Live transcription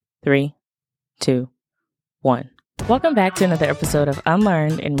3, 2, 1. Welcome back to another episode of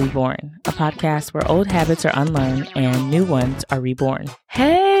Unlearned and Reborn, a podcast where old habits are unlearned and new ones are reborn.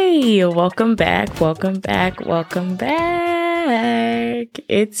 Hey, welcome back.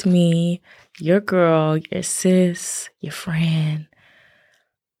 It's me, your girl, your sis, your friend.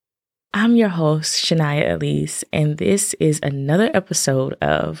 I'm your host, Shania Elise, and this is another episode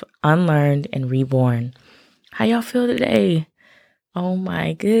of Unlearned and Reborn. How y'all feel today? Oh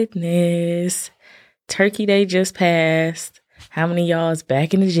my goodness. Turkey Day just passed. How many of y'all is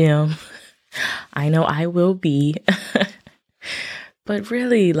back in the gym? I know I will be. But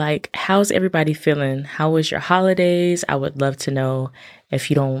really, how's everybody feeling? How was your holidays? I would love to know. If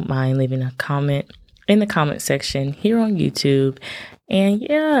you don't mind leaving a comment in the comment section here on YouTube. And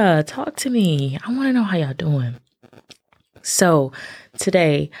yeah, talk to me. I want to know how y'all doing. So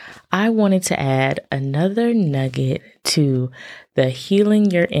today, I wanted to add another nugget to the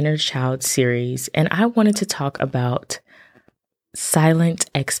Healing Your Inner Child series, and I wanted to talk about silent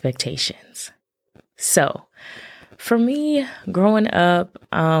expectations. So for me, growing up,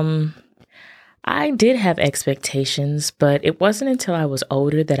 I did have expectations, but it wasn't until I was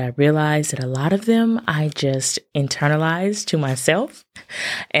older that I realized that a lot of them I just internalized to myself,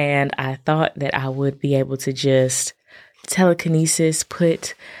 and I thought that I would be able to just telekinesis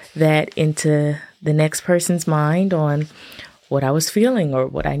put that into the next person's mind on what I was feeling or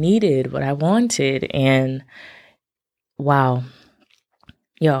what I needed, what I wanted. And wow,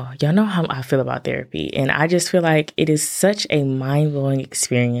 y'all know how I feel about therapy. And I just feel like it is such a mind-blowing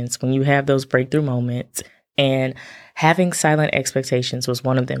experience when you have those breakthrough moments, and having silent expectations was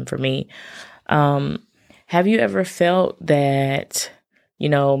one of them for me. Have you ever felt that,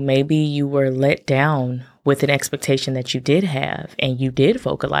 maybe you were let down with an expectation that you did have, and you did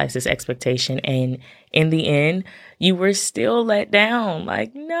vocalize this expectation, and in the end, you were still let down?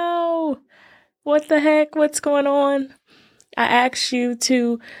 Like, no, what the heck? What's going on? I asked you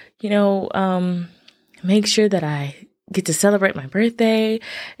to, make sure that I get to celebrate my birthday,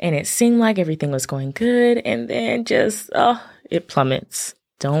 and it seemed like everything was going good, and then it plummets.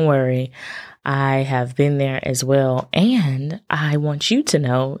 Don't worry. I have been there as well, and I want you to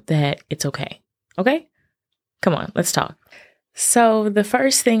know that it's okay. Okay? Come on, let's talk. So the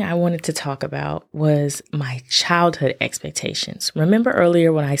first thing I wanted to talk about was my childhood expectations. Remember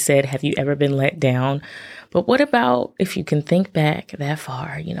earlier when I said, have you ever been let down? But what about if you can think back that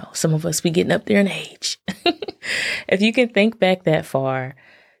far? Some of us be getting up there in age. If you can think back that far,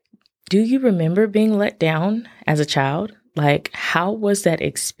 do you remember being let down as a child? How was that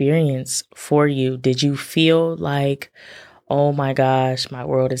experience for you? Did you feel like, oh my gosh, my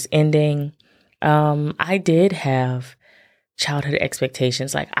world is ending? I did have childhood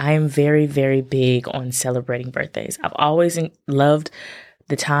expectations. I am very, very big on celebrating birthdays. I've always loved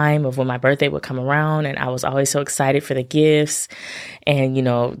the time of when my birthday would come around, and I was always so excited for the gifts and,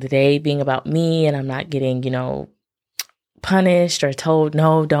 the day being about me, and I'm not getting, punished or told,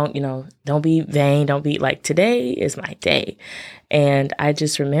 no, don't be vain. Don't be today is my day. And I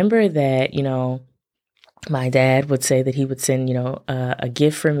just remember that, my dad would say that he would send, a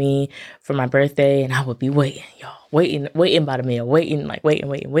gift for me for my birthday, and I would be waiting, y'all, waiting by the mail, waiting.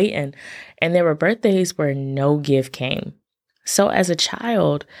 And there were birthdays where no gift came. So as a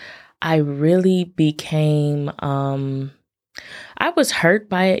child, I really became, I was hurt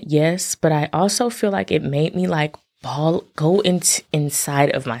by it, yes, but I also feel like it made me go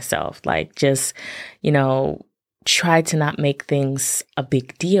inside of myself, try to not make things a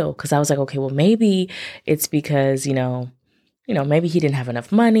big deal. Cause I was like, okay, well, maybe it's because, maybe he didn't have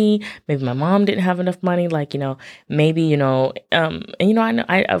enough money. Maybe my mom didn't have enough money. Maybe,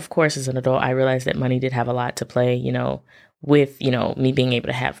 I of course, as an adult, I realized that money did have a lot to play, with, me being able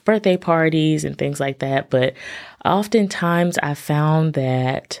to have birthday parties and things like that. But oftentimes I found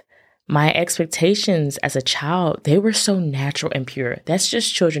that my expectations as a child, they were so natural and pure. That's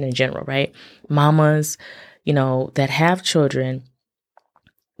just children in general, right? Mamas, that have children,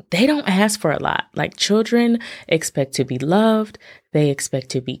 they don't ask for a lot. Children expect to be loved. They expect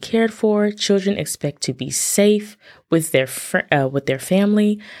to be cared for. Children expect to be safe with their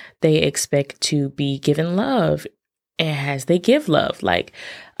family. They expect to be given love as they give love.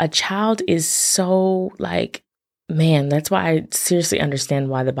 A child is so man, that's why I seriously understand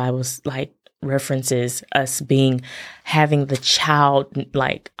why the Bible's references us having the child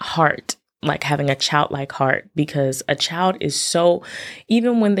heart, having a childlike heart, because a child is so,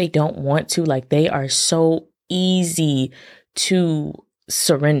 even when they don't want to, they are so easy to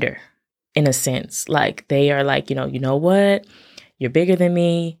surrender in a sense. They are you know what? You're bigger than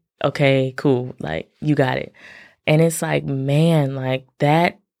me. Okay, cool. You got it. And it's man,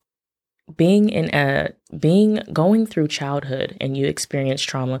 that going through childhood and you experience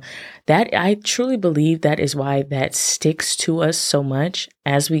trauma, that I truly believe that is why that sticks to us so much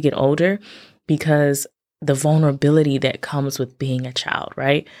as we get older, because the vulnerability that comes with being a child,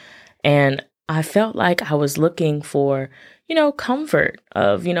 right? And I felt like I was looking for, comfort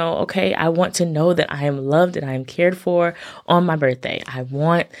of, okay, I want to know that I am loved and I am cared for on my birthday. I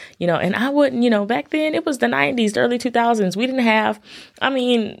want, and I wouldn't, back then it was the 90s, the early 2000s. We didn't have,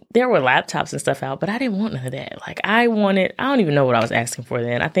 there were laptops and stuff out, but I didn't want none of that. Like I don't even know what I was asking for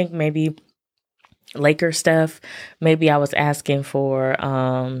then. I think maybe Laker stuff. Maybe I was asking for,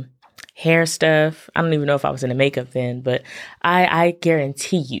 hair stuff. I don't even know if I was into makeup then, but I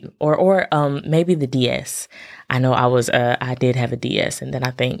guarantee you, or maybe the DS. I know I did have a DS, and then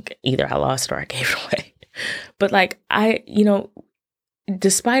I think either I lost it or I gave it away. But like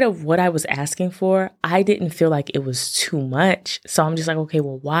despite of what I was asking for, I didn't feel like it was too much. So I'm just like, okay,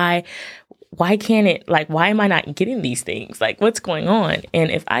 well, why can't it, like, why am I not getting these things? Like, what's going on? And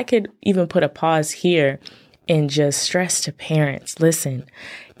if I could even put a pause here and just stress to parents, listen,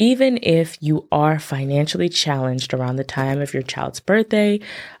 even if you are financially challenged around the time of your child's birthday,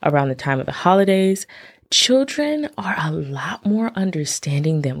 around the time of the holidays, children are a lot more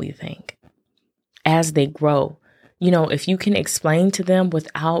understanding than we think as they grow. If you can explain to them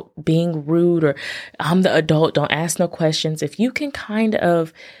without being rude or I'm the adult, don't ask no questions. If you can kind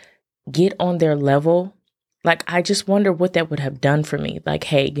of get on their level, like, I just wonder what that would have done for me. Like,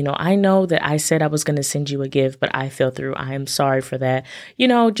 hey, I know that I said I was going to send you a gift, but I fell through. I am sorry for that.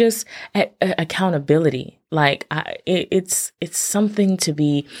 Just accountability. Like, it's something to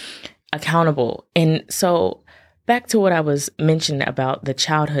be accountable. And so back to what I was mentioning about the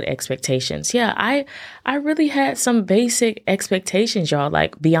childhood expectations. Yeah, I really had some basic expectations, y'all,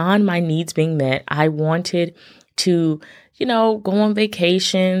 like beyond my needs being met. I wanted to go on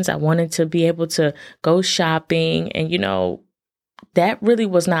vacations. I wanted to be able to go shopping. And, that really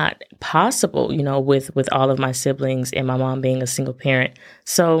was not possible, with all of my siblings and my mom being a single parent.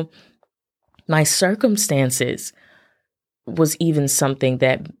 So my circumstances was even something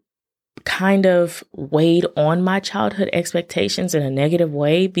that kind of weighed on my childhood expectations in a negative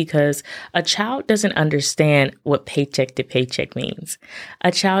way, because a child doesn't understand what paycheck to paycheck means.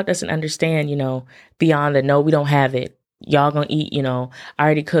 A child doesn't understand, beyond the no, we don't have it. Y'all gonna eat, I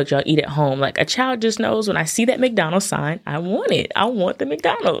already cooked, y'all eat at home. Like a child just knows when I see that McDonald's sign, I want it. I want the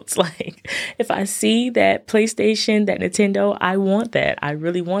McDonald's. Like if I see that PlayStation, that Nintendo, I want that. I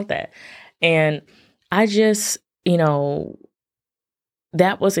really want that. And I just,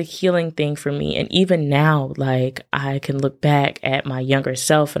 that was a healing thing for me. And even now, like I can look back at my younger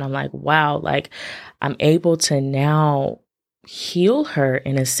self and I'm like, wow, like I'm able to now heal her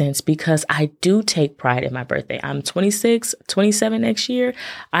in a sense, because I do take pride in my birthday. I'm 26, 27 next year.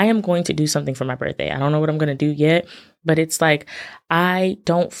 I am going to do something for my birthday. I don't know what I'm going to do yet, but it's like, I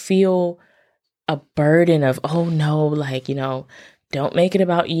don't feel a burden of, oh no, like, don't make it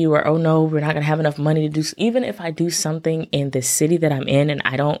about you, or, oh no, we're not going to have enough money to do. Even if I do something in the city that I'm in and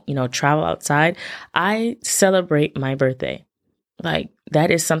I don't, travel outside, I celebrate my birthday. Like that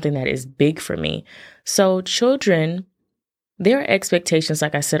is something that is big for me. So children, their expectations,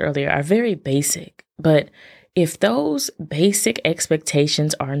 like I said earlier, are very basic. But if those basic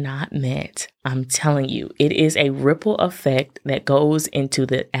expectations are not met, I'm telling you, it is a ripple effect that goes into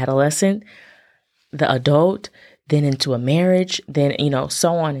the adolescent, the adult, then into a marriage, then,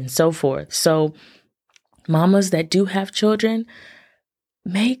 so on and so forth. So mamas that do have children,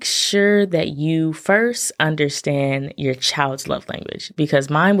 make sure that you first understand your child's love language,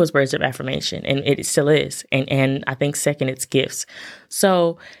 because mine was words of affirmation and it still is. And I think second, it's gifts.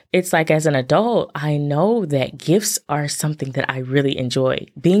 So it's like, as an adult, I know that gifts are something that I really enjoy.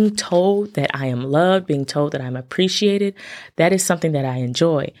 Being told that I am loved, being told that I'm appreciated, that is something that I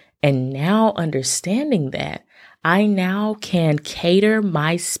enjoy. And now understanding that, I now can cater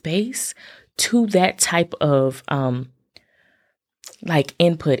my space to that type of, like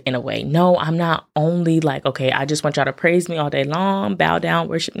input in a way. No, I'm not only like, okay, I just want y'all to praise me all day long, bow down,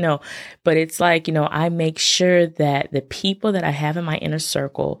 worship. No, but it's like, I make sure that the people that I have in my inner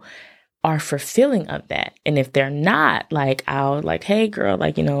circle are fulfilling of that. And if they're not, like, I'll like, hey girl,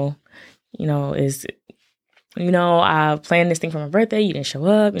 like, I planned this thing for my birthday. You didn't show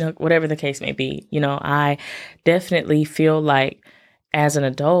up, whatever the case may be. I definitely feel like as an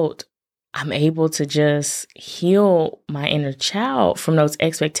adult, I'm able to just heal my inner child from those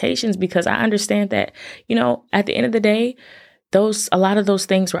expectations, because I understand that, at the end of the day, a lot of those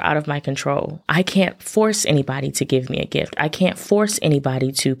things were out of my control. I can't force anybody to give me a gift. I can't force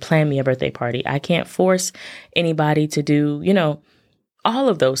anybody to plan me a birthday party. I can't force anybody to do, all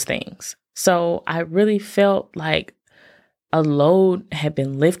of those things. So I really felt like a load had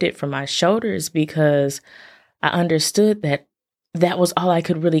been lifted from my shoulders because I understood that that was all I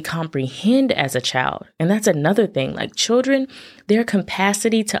could really comprehend as a child. And that's another thing. Like children, their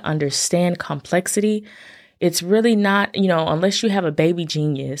capacity to understand complexity, it's really not, unless you have a baby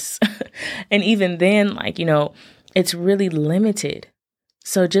genius. And even then, it's really limited.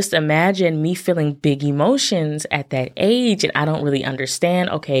 So just imagine me feeling big emotions at that age and I don't really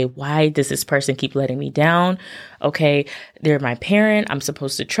understand, okay, why does this person keep letting me down? Okay, they're my parent. I'm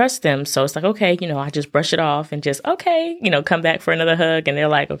supposed to trust them. So it's like, okay, I just brush it off and just, okay, come back for another hug. And they're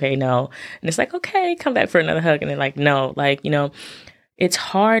like, okay, no. And it's like, okay, come back for another hug. And they're like, no, it's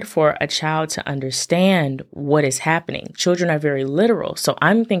hard for a child to understand what is happening. Children are very literal. So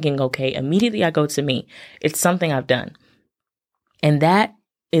I'm thinking, okay, immediately I go to me. It's something I've done. And that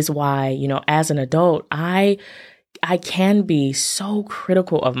is why, as an adult, I can be so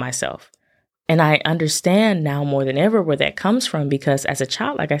critical of myself. And I understand now more than ever where that comes from, because as a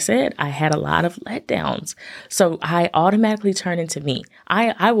child, like I said, I had a lot of letdowns. So I automatically turn into me.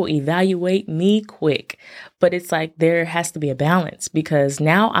 I will evaluate me quick, but it's like there has to be a balance, because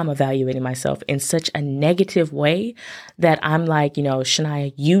now I'm evaluating myself in such a negative way that I'm like,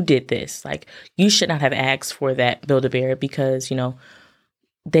 Shania, you did this. Like, you should not have asked for that Build-A-Bear because,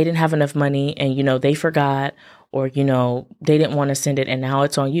 they didn't have enough money and, they forgot, or, they didn't want to send it and now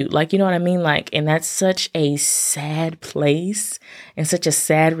it's on you. Like, you know what I mean? Like, and that's such a sad place and such a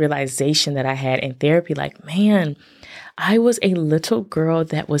sad realization that I had in therapy. Like, man, I was a little girl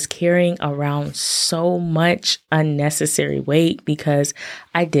that was carrying around so much unnecessary weight because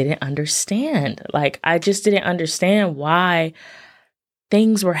I didn't understand. Like, I just didn't understand why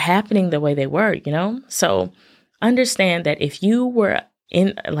things were happening the way they were, So understand that if you were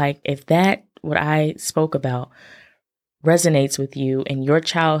if that, what I spoke about, resonates with you in your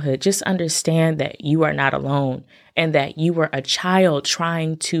childhood, just understand that you are not alone and that you were a child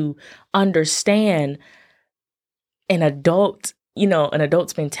trying to understand an adult's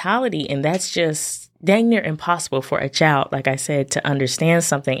mentality. And that's just dang near impossible for a child, like I said, to understand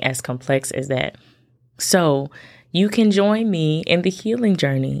something as complex as that. So you can join me in the healing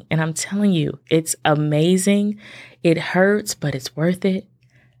journey. And I'm telling you, it's amazing. It hurts, but it's worth it.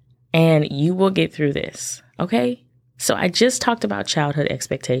 And you will get through this. Okay? So I just talked about childhood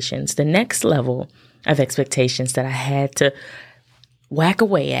expectations. The next level of expectations that I had to whack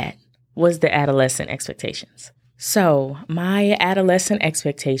away at was the adolescent expectations. So my adolescent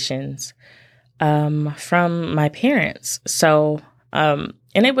expectations from my parents.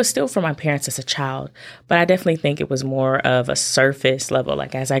 And it was still from my parents as a child, but I definitely think it was more of a surface level.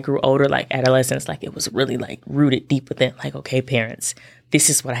 Like as I grew older, like adolescence, like it was really like rooted deep within, like, okay, parents, this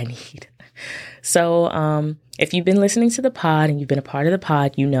is what I need. So if you've been listening to the pod and you've been a part of the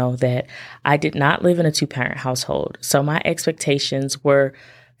pod, you know that I did not live in a 2-parent household. So my expectations were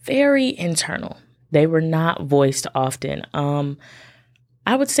very internal. They were not voiced often.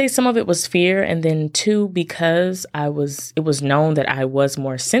 I would say some of it was fear. And then 2, because it was known that I was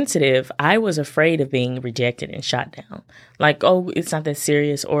more sensitive, I was afraid of being rejected and shot down. Like, oh, it's not that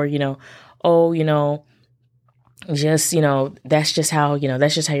serious. Or, that's just how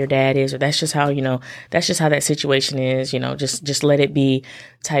your dad is, or that's just how that situation is, just let it be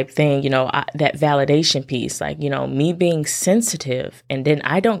type thing, that validation piece, like, me being sensitive and then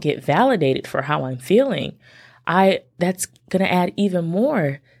I don't get validated for how I'm feeling. That's going to add even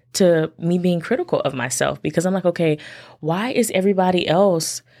more to me being critical of myself, because I'm like, okay, why is everybody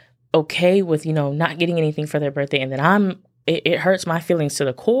else okay with, not getting anything for their birthday? And then it hurts my feelings to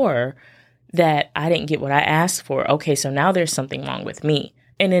the core that I didn't get what I asked for. Okay, so now there's something wrong with me.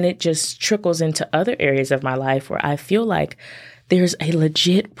 And then it just trickles into other areas of my life where I feel like there's a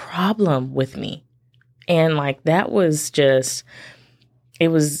legit problem with me. And like, that was just, it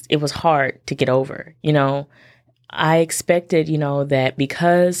was hard to get over, I expected, that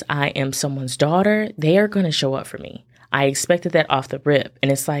because I am someone's daughter, they are going to show up for me. I expected that off the rip.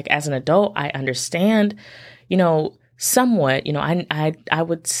 And it's like, as an adult, I understand, somewhat, I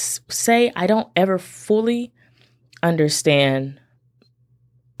would say I don't ever fully understand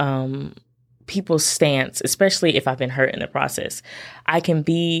people's stance, especially if I've been hurt in the process. I can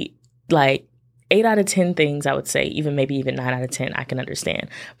be like 8 out of 10 things, I would say, maybe even 9 out of 10, I can understand.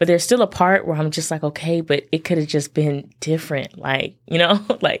 But there's still a part where I'm just like, okay, but it could have just been different. Like,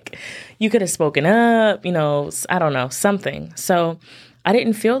 like you could have spoken up, I don't know, something. So I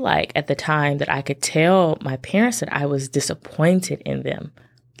didn't feel like at the time that I could tell my parents that I was disappointed in them.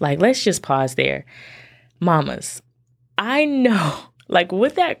 Like, let's just pause there. Mamas, I know, like,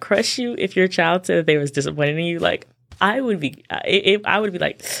 would that crush you if your child said that they was disappointed in you? Like, I would be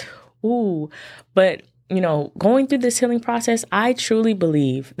like, ooh. But, going through this healing process, I truly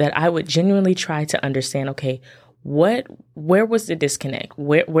believe that I would genuinely try to understand, okay, where was the disconnect?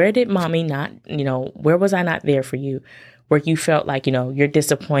 Where did mommy not, where was I not there for you? Where you felt like, you're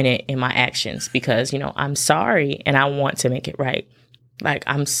disappointed in my actions because, I'm sorry and I want to make it right. Like,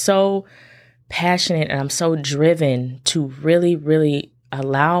 I'm so passionate and I'm so driven to really, really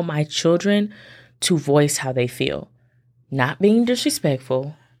allow my children to voice how they feel, not being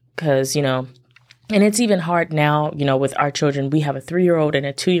disrespectful, because, and it's even hard now, with our children. We have a 3-year-old and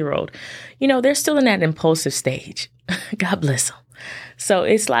a 2-year-old. They're still in that impulsive stage. God bless them. So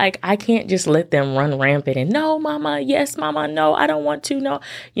it's like, I can't just let them run rampant and no, mama, yes, mama, no, I don't want to, no.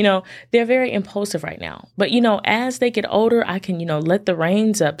 They're very impulsive right now. But, as they get older, I can, let the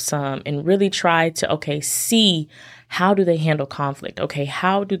reins up some and really try to, okay, see how do they handle conflict? Okay,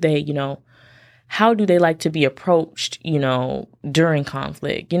 how do they like to be approached, during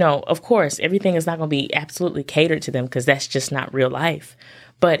conflict? Of course, everything is not going to be absolutely catered to them because that's just not real life.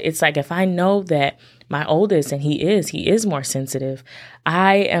 But it's like, if I know that my oldest, and he is more sensitive,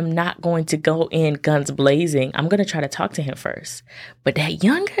 I am not going to go in guns blazing. I'm going to try to talk to him first. But that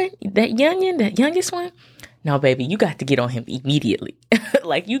youngest one, no, baby, you got to get on him immediately.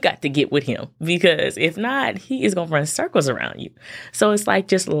 Like, you got to get with him, because if not, he is going to run circles around you. So it's like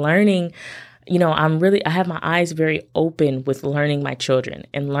just learning. I have my eyes very open with learning my children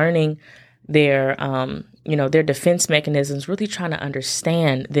and learning their defense mechanisms, really trying to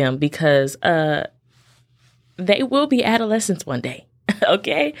understand them, because they will be adolescents one day.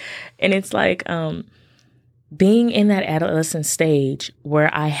 Okay. And it's like, being in that adolescent stage where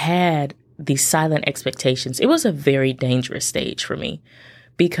I had these silent expectations, it was a very dangerous stage for me,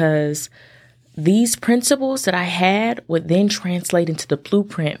 because these principles that I had would then translate into the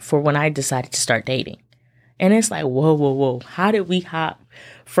blueprint for when I decided to start dating. And it's like, whoa. How did we hop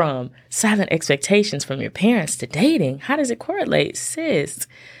from silent expectations from your parents to dating? How does it correlate? Sis,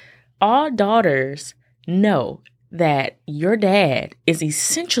 all daughters know that your dad is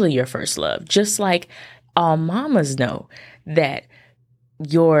essentially your first love, just like all mamas know that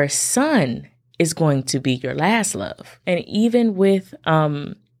your son is going to be your last love. And even with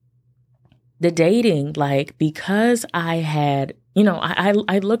the dating, like, because I had,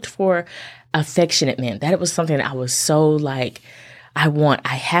 I looked for affectionate men. That was something that I was so like,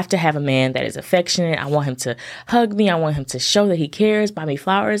 I have to have a man that is affectionate. I want him to hug me. I want him to show that he cares, buy me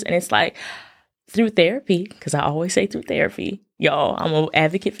flowers. And it's like, through therapy, because I always say through therapy, y'all, I'm an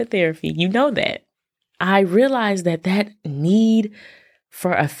advocate for therapy. You know that. I realized that need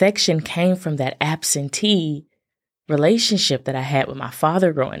for affection came from that absentee relationship that I had with my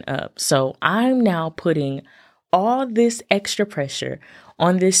father growing up. So I'm now putting all this extra pressure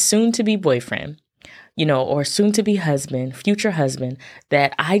on this soon-to-be boyfriend, or soon-to-be husband, future husband,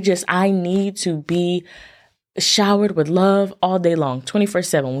 that I need to be showered with love all day long,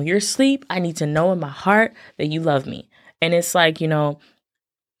 24/7. When you're asleep, I need to know in my heart that you love me. And it's like,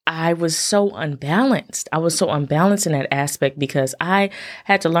 I was so unbalanced. I was so unbalanced in that aspect, because I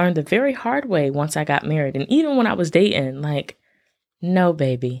had to learn the very hard way once I got married. And even when I was dating, like, no,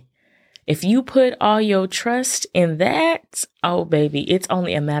 baby, if you put all your trust in that, oh, baby, it's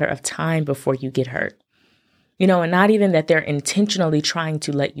only a matter of time before you get hurt. And not even that they're intentionally trying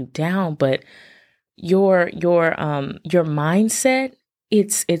to let you down, but your mindset,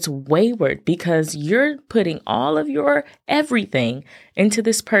 it's wayward, because you're putting all of your everything into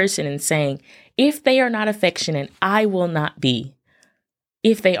this person and saying, if they are not affectionate, I will not be.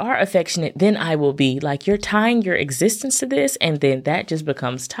 If they are affectionate, then I will be. Like, you're tying your existence to this, and then that just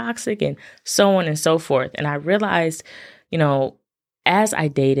becomes toxic, and so on and so forth. And I realized, as I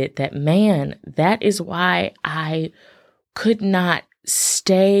dated, that, man, that is why I could not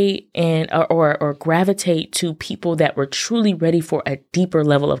stay in or gravitate to people that were truly ready for a deeper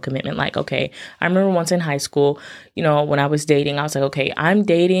level of commitment. Like, okay, I remember once in high school, when I was dating, I was like, okay, I'm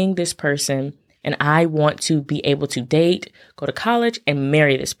dating this person and I want to be able to date, go to college, and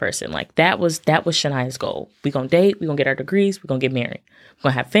marry this person. Like, that was Shania's goal. We're going to date, we're going to get our degrees, we're going to get married, we're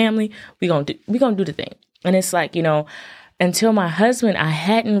going to have family, we're going to do the thing. And it's like, until my husband, I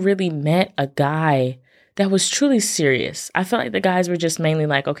hadn't really met a guy that was truly serious. I felt like the guys were just mainly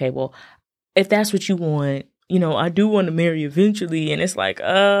like, okay, well, if that's what you want, I do want to marry eventually. And it's like,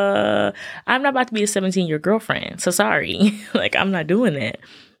 I'm not about to be a 17-year girlfriend. So sorry. Like, I'm not doing that.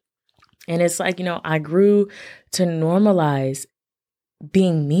 And it's like, I grew to normalize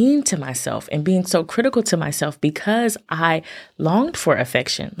being mean to myself and being so critical to myself, because I longed for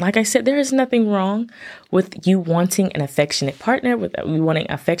affection. Like I said, there is nothing wrong with you wanting an affectionate partner, with you wanting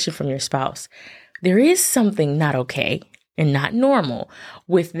affection from your spouse. There is something not okay and not normal.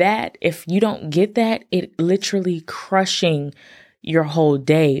 With that, if you don't get that, it literally crushing your whole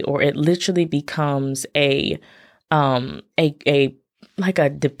day, or it literally becomes a like a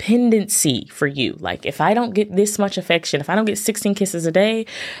dependency for you. Like, if I don't get this much affection, if I don't get 16 kisses a day,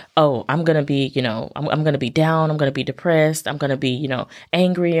 oh, I'm going to be, I'm going to be down. I'm going to be depressed. I'm going to be,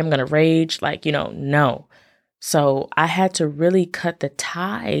 angry. I'm going to rage. Like, no. So I had to really cut the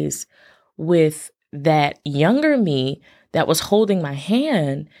ties with that younger me that was holding my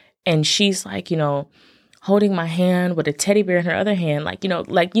hand. And she's like, holding my hand with a teddy bear in her other hand,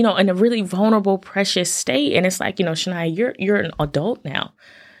 in a really vulnerable, precious state. And it's like, Shania, you're an adult now.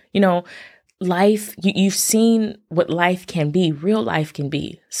 Life, you've seen what life can be, real life can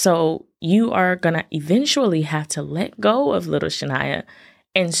be. So you are going to eventually have to let go of little Shania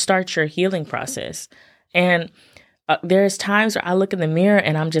and start your healing process. And there's times where I look in the mirror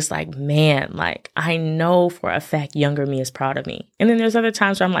and I'm just like, man, like, I know for a fact younger me is proud of me. And then there's other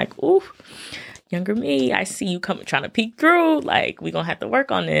times where I'm like, ooh, younger me, I see you coming, trying to peek through. Like, we're going to have to work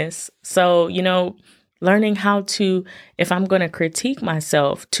on this. So, learning how to, if I'm going to critique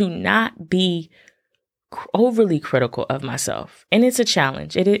myself, to not be overly critical of myself. And it's a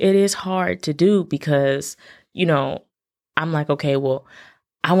challenge. It is hard to do because, I'm like, okay, well,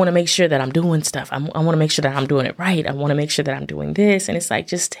 I want to make sure that I'm doing stuff. I want to make sure that I'm doing it right. I want to make sure that I'm doing this. And it's like,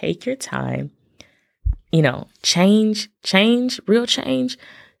 just take your time, change, real change.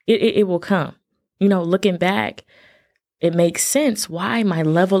 It will come. Looking back, it makes sense why my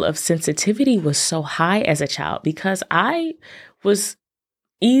level of sensitivity was so high as a child, because I was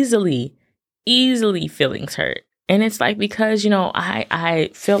easily feelings hurt. And it's like, because, I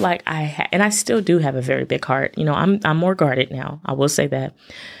feel like and I still do have a very big heart. I'm more guarded now. I will say that.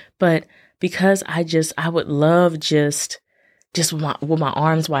 But because I would love just with my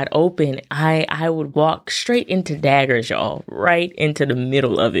arms wide open, I would walk straight into daggers, y'all, right into the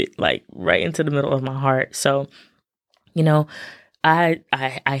middle of it, like right into the middle of my heart. So, I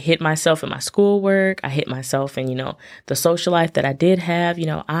hit myself in my schoolwork. I hit myself in, the social life that I did have.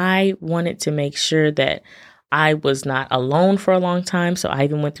 I wanted to make sure that I was not alone for a long time. So I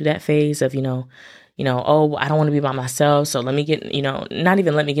even went through that phase of, oh, I don't want to be by myself. So let me get, not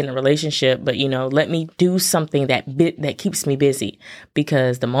even let me get in a relationship, but, let me do something that keeps me busy.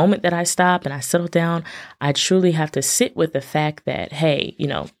 Because the moment that I stop and I settle down, I truly have to sit with the fact that, hey,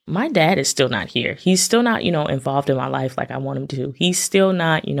 my dad is still not here. He's still not, involved in my life like I want him to. He's still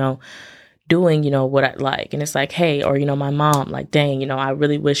not, doing, what I like. And it's like, hey, or, my mom, like, dang, I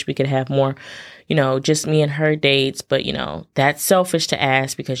really wish we could have more, just me and her dates. But, that's selfish to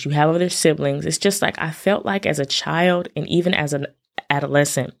ask because you have other siblings. It's just like, I felt like as a child and even as an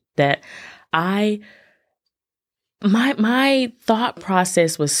adolescent that my thought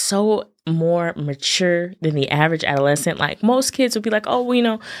process was so more mature than the average adolescent. Like, most kids would be like, oh,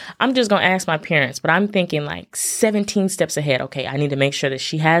 well, I'm just going to ask my parents. But I'm thinking like 17 steps ahead. Okay, I need to make sure that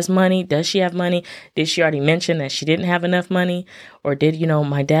she has money. Does she have money? Did she already mention that she didn't have enough money? Or did,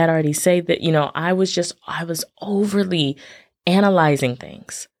 my dad already say that, I was overly analyzing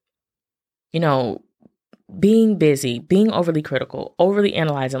things, being busy, being overly critical, overly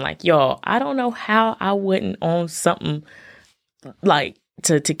analyzing. Like, y'all, I don't know how I wouldn't own something like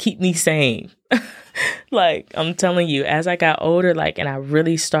to keep me sane. Like, I'm telling you, as I got older, like, and I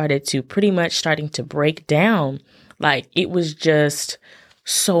really started to starting to break down, like, it was just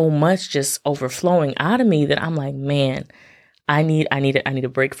so much just overflowing out of me that I'm like, man, I need a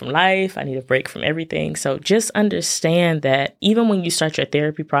break from life. I need a break from everything. So just understand that even when you start your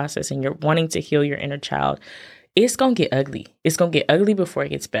therapy process and you're wanting to heal your inner child, it's going to get ugly. It's going to get ugly before it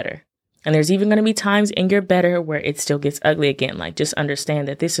gets better. And there's even going to be times in your better where it still gets ugly again. Like, just understand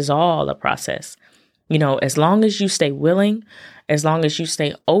that this is all a process. As long as you stay willing, as long as you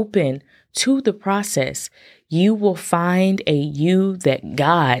stay open to the process, you will find a you that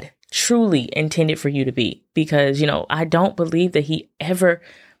God truly intended for you to be. Because, I don't believe that he ever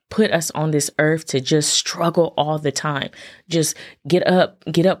put us on this earth to just struggle all the time. Just get up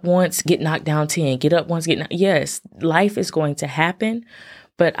once, get knocked down 10, get up once, yes, life is going to happen.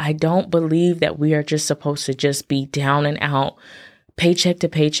 But I don't believe that we are just supposed to just be down and out, paycheck to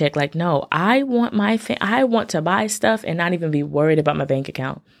paycheck. Like, no, I want I want to buy stuff and not even be worried about my bank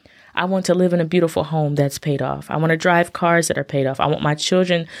account. I want to live in a beautiful home that's paid off. I want to drive cars that are paid off. I want my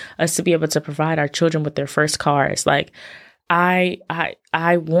children, us to be able to provide our children with their first cars. Like, I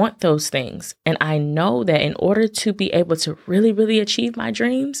want those things. And I know that in order to be able to really, really achieve my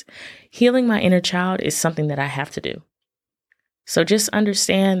dreams, healing my inner child is something that I have to do. So just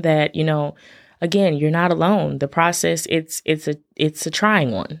understand that, again, you're not alone. The process, it's a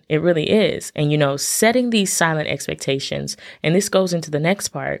trying one. It really is. And, setting these silent expectations, and this goes into the next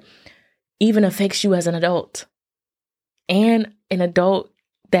part, even affects you as an adult and an adult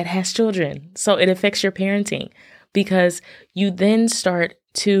that has children. So it affects your parenting because you then start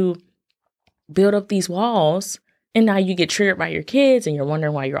to build up these walls, and now you get triggered by your kids and you're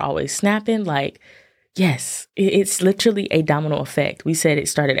wondering why you're always snapping. Like, yes, it's literally a domino effect. We said it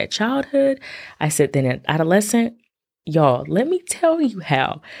started at childhood. I said then at adolescent. Y'all, let me tell you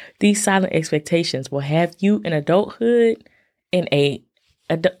how these silent expectations will have you in adulthood, and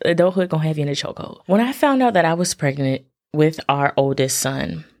adulthood gonna have you in a chokehold. When I found out that I was pregnant with our oldest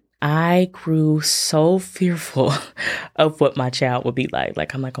son, I grew so fearful of what my child would be like.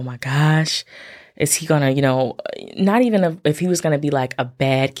 Like, I'm like, oh my gosh, is he gonna, not even if he was gonna be like a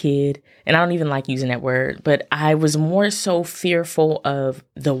bad kid. And I don't even like using that word, but I was more so fearful of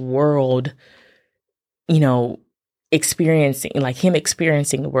the world, experiencing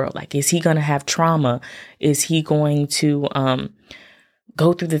the world. Like, is he gonna have trauma? Is he going to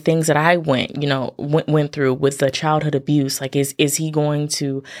go through the things that I went through with the childhood abuse? Like, is he going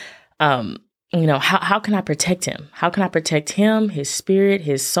to, how can I protect him? How can I protect him, his spirit,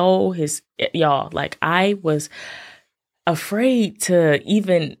 his soul, y'all? Like, I was afraid to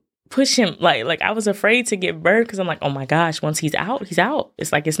even push him. Like I was afraid to give birth because I'm like, oh my gosh, once he's out, he's out.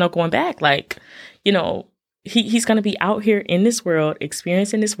 It's like, it's no going back. Like, he's going to be out here in this world,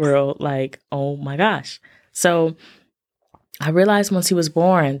 experiencing this world. Like, oh my gosh. So I realized once he was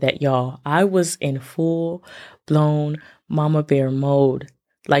born that, y'all, I was in full blown mama bear mode.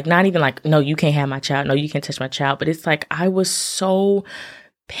 Like, not even like, no, you can't have my child. No, you can't touch my child. But it's like, I was so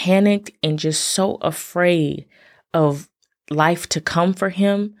panicked and just so afraid of life to come for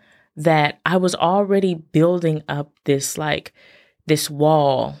him that I was already building up this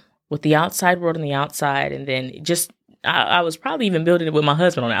wall with the outside world on the outside. And then I was probably even building it with my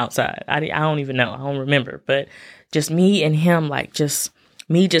husband on the outside. I don't even know. I don't remember. But just me and him, like, just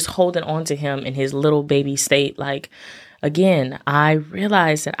me just holding on to him in his little baby state. Like, again, I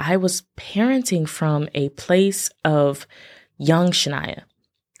realized that I was parenting from a place of young Shania,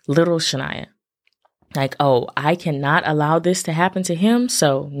 little Shania. Like, oh, I cannot allow this to happen to him.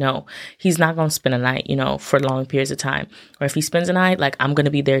 So no, he's not going to spend a night, for long periods of time. Or if he spends a night, like, I'm going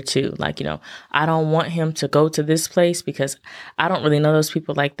to be there too. Like, I don't want him to go to this place because I don't really know those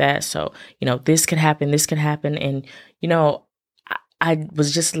people like that. So, this could happen. And, I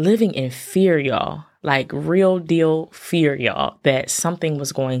was just living in fear, y'all, like real deal fear, y'all, that something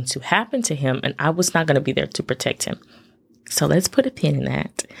was going to happen to him and I was not going to be there to protect him. So let's put a pin in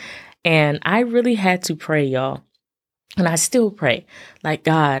that. And I really had to pray, y'all. And I still pray, like,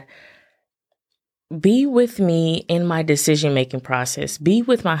 God, be with me in my decision-making process. Be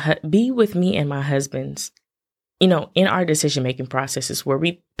with me and my husband's, in our decision-making processes where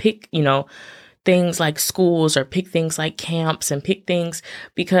we pick, things like schools or pick things like camps and pick things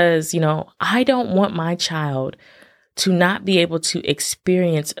because, I don't want my child to not be able to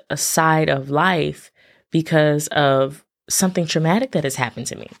experience a side of life because of something traumatic that has happened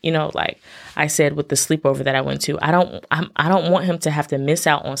to me. Like I said with the sleepover that I went to, I don't want him to have to miss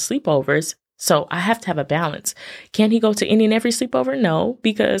out on sleepovers. So I have to have a balance. Can he go to any and every sleepover? No,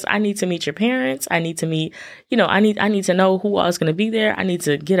 because I need to meet your parents. I need to meet, I need to know who all is going to be there. I need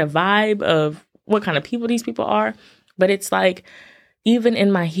to get a vibe of what kind of people these people are. But it's like, even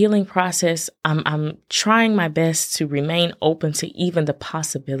in my healing process, I'm trying my best to remain open to even the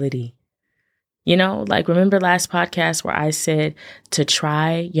possibility. Like, remember last podcast where I said to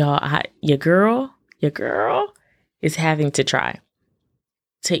try, y'all, your girl is having to try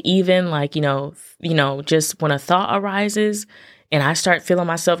to even just when a thought arises and I start feeling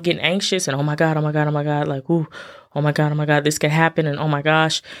myself getting anxious and oh my God, like, ooh, oh my God, this could happen. And oh my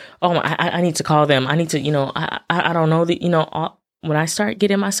gosh, I need to call them. I need to, I don't know when I start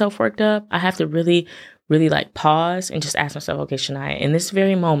getting myself worked up, I have to really like pause and just ask myself, okay, Shania, in this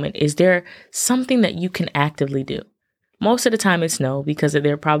very moment, is there something that you can actively do? Most of the time it's no, because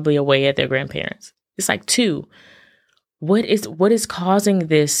they're probably away at their grandparents. It's like, 2, what is causing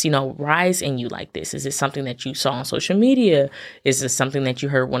this, rise in you like this? Is it something that you saw on social media? Is it something that you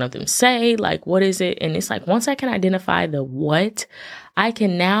heard one of them say? Like, what is it? And it's like, once I can identify the what, I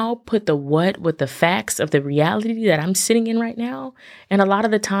can now put the what with the facts of the reality that I'm sitting in right now. And a lot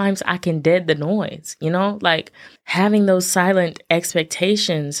of the times I can dead the noise, like having those silent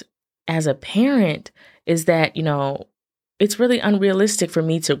expectations as a parent is that, it's really unrealistic for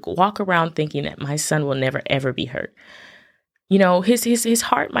me to walk around thinking that my son will never, ever be hurt. his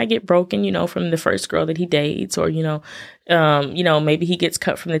heart might get broken, from the first girl that he dates, or, maybe he gets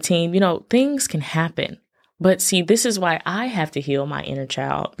cut from the team, things can happen. But see, this is why I have to heal my inner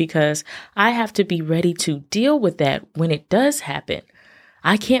child, because I have to be ready to deal with that when it does happen.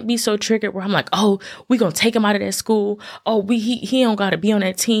 I can't be so triggered where I'm like, oh, we gonna take him out of that school. Oh, he don't gotta be on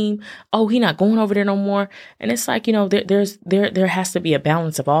that team. Oh, he not going over there no more. And it's like, there has to be a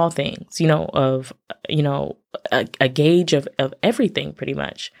balance of all things, of, a gauge of everything pretty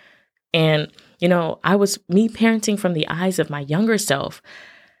much. And, me parenting from the eyes of my younger self.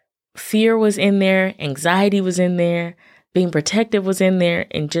 Fear was in there, anxiety was in there, being protective was in there,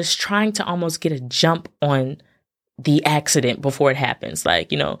 and just trying to almost get a jump on the accident before it happens.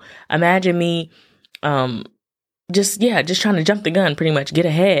 Like, imagine me just trying to jump the gun, pretty much get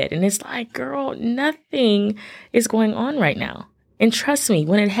ahead. And it's like, girl, nothing is going on right now. And trust me,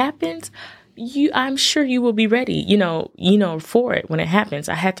 when it happens, I'm sure you will be ready, for it when it happens.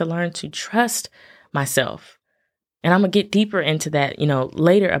 I had to learn to trust myself. And I'm going to get deeper into that,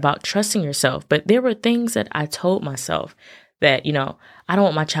 later about trusting yourself. But there were things that I told myself that, I don't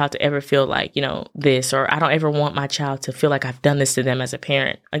want my child to ever feel like, this, or I don't ever want my child to feel like I've done this to them as a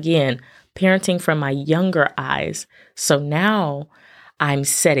parent. Again, parenting from my younger eyes. So now I'm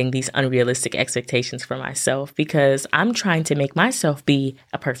setting these unrealistic expectations for myself because I'm trying to make myself be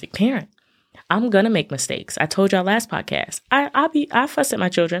a perfect parent. I'm going to make mistakes. I told y'all last podcast. I fuss at my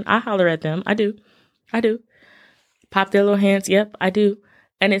children. I holler at them. I do. Pop their little hands. Yep, I do.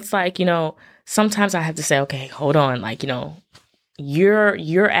 And it's like, sometimes I have to say, okay, hold on. Like,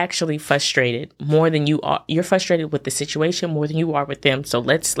 you're actually frustrated more than you are. You're frustrated with the situation more than you are with them. So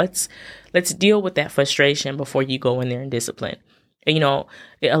let's deal with that frustration before you go in there and discipline. And,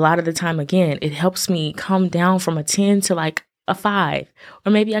 a lot of the time, again, it helps me come down from a 10 to like a 5,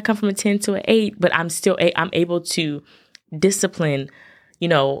 or maybe I come from a 10 to an 8, but I'm able to discipline,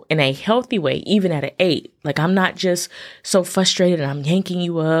 in a healthy way, even at an 8. Like, I'm not just so frustrated and I'm yanking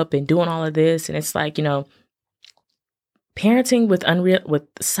you up and doing all of this. And it's like, parenting with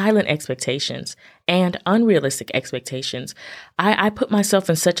silent expectations and unrealistic expectations. I put myself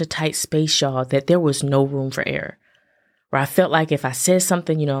in such a tight space, y'all, that there was no room for error. Where I felt like if I said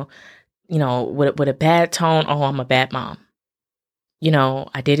something, with a bad tone, oh, I'm a bad mom.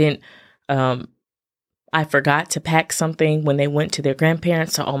 I didn't, I forgot to pack something when they went to their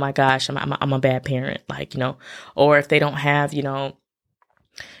grandparents. So, oh my gosh, I'm a bad parent. Like, or if they don't have,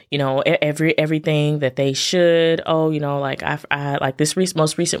 everything that they should. Oh, like I like this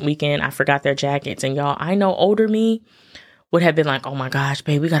most recent weekend, I forgot their jackets. And y'all, I know older me would have been like, oh my gosh,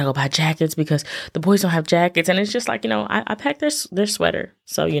 babe, we got to go buy jackets because the boys don't have jackets. And it's just like, I packed their sweater.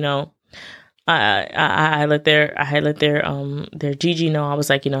 So, I let their Gigi know. I was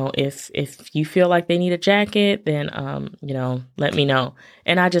like, if you feel like they need a jacket, then, let me know.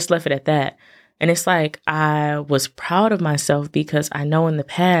 And I just left it at that. And it's like, I was proud of myself because I know in the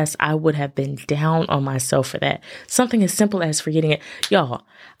past I would have been down on myself for that. Something as simple as forgetting it. Y'all,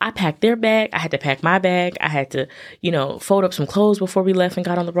 I packed their bag. I had to pack my bag. I had to, fold up some clothes before we left and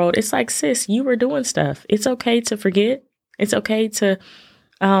got on the road. It's like, sis, you were doing stuff. It's okay to forget. It's okay to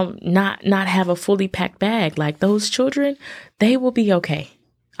not have a fully packed bag. Like, those children, they will be okay.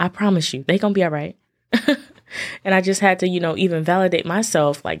 I promise you, they gonna be all right. And I just had to, even validate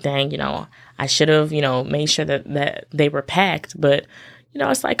myself, like, dang, I should have, made sure that they were packed. But,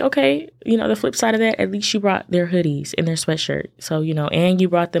 it's like, okay, the flip side of that, at least you brought their hoodies and their sweatshirt. So, and you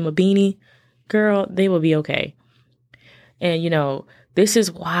brought them a beanie, girl, they will be okay. And, this is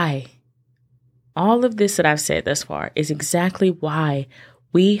why all of this that I've said thus far is exactly why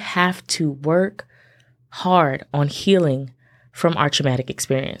we have to work hard on healing from our traumatic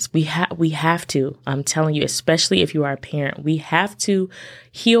experience. We have to, I'm telling you, especially if you are a parent, we have to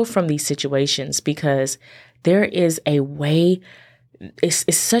heal from these situations because there is a way, it's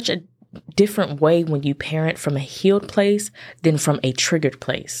such a different way when you parent from a healed place than from a triggered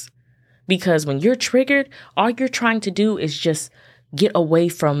place. Because when you're triggered, all you're trying to do is just get away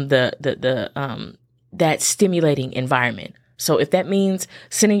from that stimulating environment. So if that means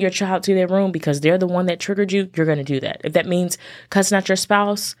sending your child to their room because they're the one that triggered you, you're going to do that. If that means cussing out your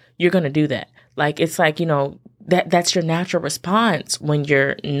spouse, you're going to do that. Like, it's like, that's your natural response when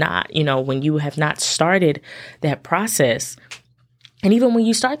you're not, when you have not started that process. And even when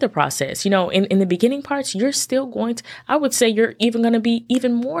you start the process, in the beginning parts, you're still going to, I would say you're even going to be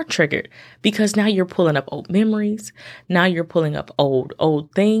even more triggered because now you're pulling up old memories. Now you're pulling up old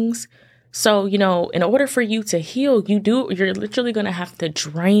things. So, in order for you to heal, you're literally going to have to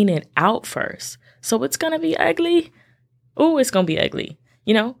drain it out first. So it's going to be ugly. Oh, it's going to be ugly.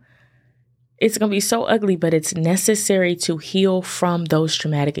 it's going to be so ugly, but it's necessary to heal from those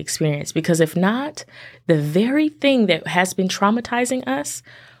traumatic experiences. Because if not, the very thing that has been traumatizing us,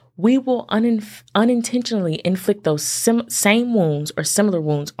 we will unintentionally inflict those same wounds or similar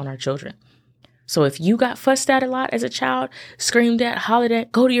wounds on our children. So if you got fussed at a lot as a child, screamed at, hollered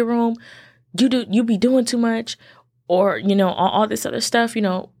at, go to your room, you be doing too much, or, all this other stuff,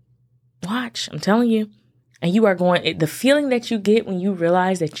 watch, I'm telling you. And you are the feeling that you get when you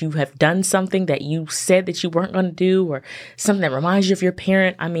realize that you have done something that you said that you weren't going to do, or something that reminds you of your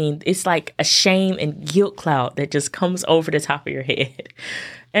parent. I mean, it's like a shame and guilt cloud that just comes over the top of your head.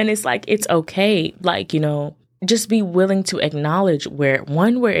 And it's like, it's okay. Like, just be willing to acknowledge where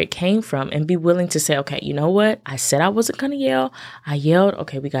it came from, and be willing to say, okay, you know what? I said I wasn't going to yell. I yelled.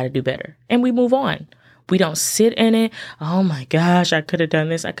 Okay, we got to do better. And we move on. We don't sit in it. Oh my gosh, I could have done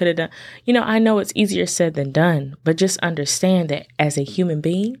this. I could have done, I know it's easier said than done, but just understand that as a human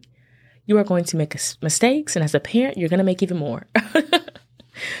being, you are going to make mistakes. And as a parent, you're going to make even more.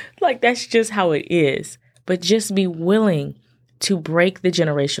 Like, that's just how it is. But just be willing to break the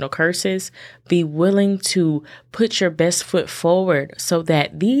generational curses. Be willing to put your best foot forward so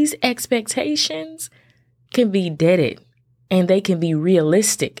that these expectations can be deaded. And they can be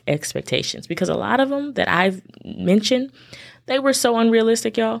realistic expectations, because a lot of them that I've mentioned, they were so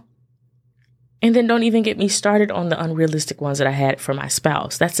unrealistic, y'all. And then don't even get me started on the unrealistic ones that I had for my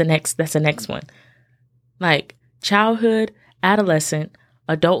spouse. That's the next one. Like childhood, adolescent,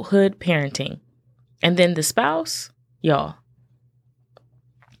 adulthood, parenting. And then the spouse, y'all.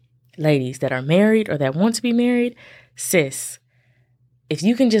 Ladies that are married or that want to be married, sis, if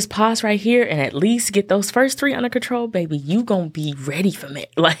you can just pause right here and at least get those first 3 under control, baby, you gonna be ready for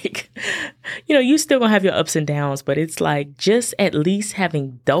it. Like, you still gonna have your ups and downs, but it's like just at least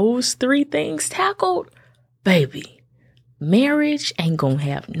having those 3 things tackled, baby, marriage ain't gonna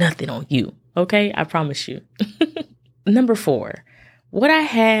have nothing on you. Okay, I promise you. Number 4, what I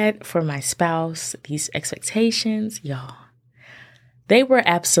had for my spouse, these expectations, y'all, they were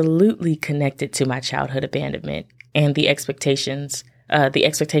absolutely connected to my childhood abandonment and the expectations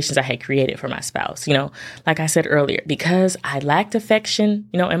I had created for my spouse. Like I said earlier, because I lacked affection,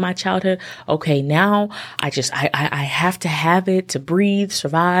 in my childhood. Okay, now I have to have it to breathe,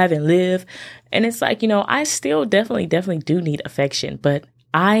 survive, and live. And it's like, I still definitely do need affection, but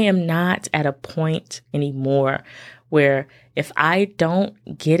I am not at a point anymore where if I don't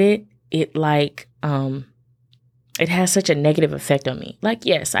get it, it has such a negative effect on me. Like,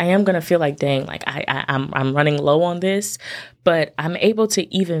 yes, I am going to feel like, dang, like I'm running low on this, but I'm able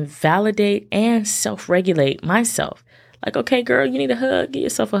to even validate and self-regulate myself. Like, okay, girl, you need a hug, get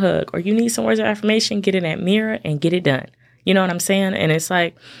yourself a hug, or you need some words of affirmation, get in that mirror and get it done. You know what I'm saying? And it's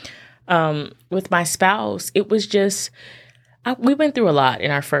like, with my spouse, it was just, we went through a lot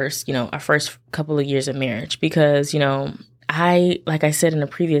in our first couple of years of marriage, because, like I said in a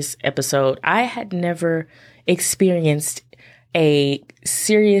previous episode, I had never experienced a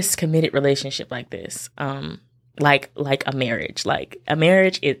serious committed relationship like this. Like a marriage. Like a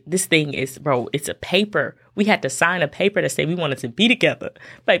marriage, this thing is, bro, it's a paper. We had to sign a paper to say we wanted to be together.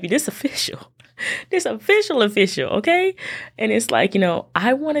 Baby, this official. This official, okay? And it's like,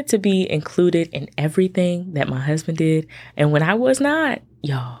 I wanted to be included in everything that my husband did. And when I was not,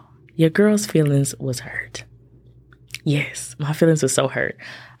 y'all, your girl's feelings was hurt. Yes, my feelings were so hurt.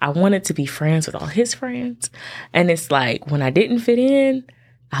 I wanted to be friends with all his friends. And it's like, when I didn't fit in,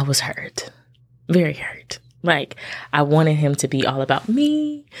 I was hurt. Very hurt. Like, I wanted him to be all about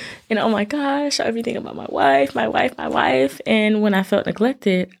me. And oh my gosh, everything about my wife. And when I felt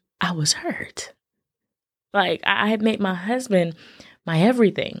neglected, I was hurt. Like, I had made my husband my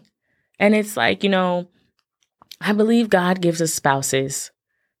everything. And it's like, I believe God gives us spouses,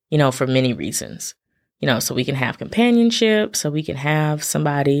 for many reasons. So we can have companionship, so we can have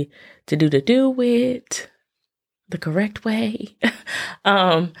somebody to do with the correct way.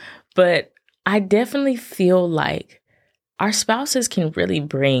 But I definitely feel like our spouses can really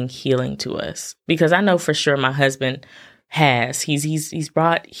bring healing to us, because I know for sure my husband has. He's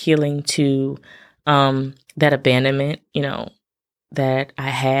brought healing to that abandonment, that I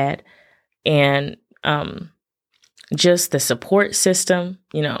had, and just the support system,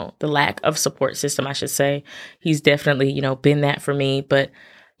 the lack of support system, I should say. He's definitely, been that for me. But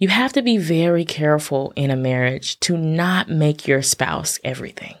you have to be very careful in a marriage to not make your spouse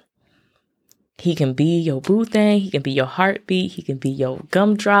everything. He can be your boo thing. He can be your heartbeat. He can be your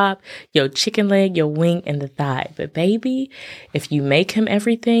gumdrop, your chicken leg, your wing, and the thigh. But baby, if you make him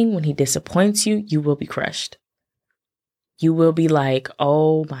everything, when he disappoints you, you will be crushed. You will be like,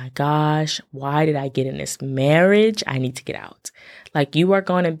 oh my gosh, why did I get in this marriage? I need to get out. Like, you are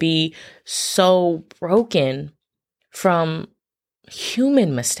going to be so broken from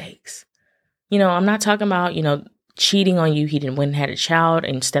human mistakes. I'm not talking about, cheating on you. He didn't went and had a child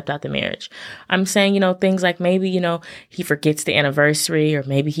and stepped out the marriage. I'm saying, things like maybe, he forgets the anniversary, or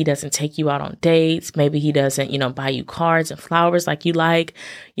maybe he doesn't take you out on dates. Maybe he doesn't, buy you cards and flowers like you like.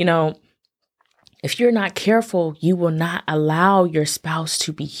 If you're not careful, you will not allow your spouse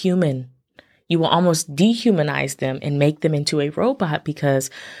to be human. You will almost dehumanize them and make them into a robot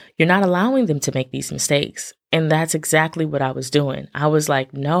because you're not allowing them to make these mistakes. And that's exactly what I was doing. I was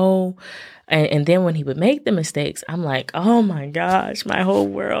like, no. And then when he would make the mistakes, I'm like, oh my gosh, my whole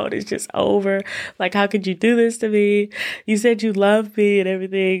world is just over. Like, how could you do this to me? You said you love me and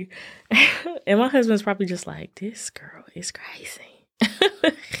everything. And my husband's probably just like, this girl is crazy.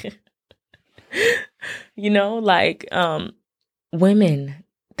 Women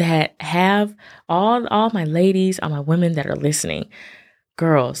that have all my ladies, all my women that are listening,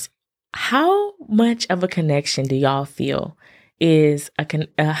 girls, how much of a connection do y'all feel is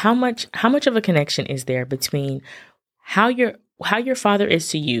how much of a connection is there between how your father is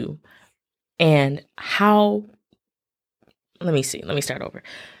to you and how, let me start over.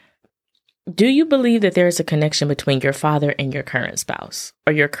 Do you believe that there is a connection between your father and your current spouse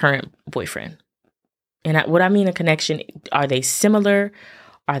or your current boyfriend? And what I mean a connection, are they similar?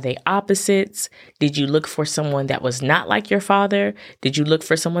 Are they opposites? Did you look for someone that was not like your father? Did you look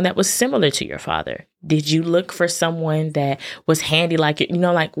for someone that was similar to your father? Did you look for someone that was handy like it?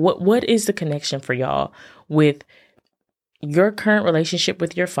 What is the connection for y'all with your current relationship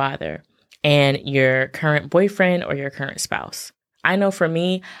with your father and your current boyfriend or your current spouse? I know for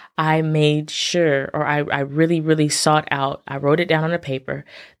me, I made sure, or I really, really sought out, I wrote it down on a paper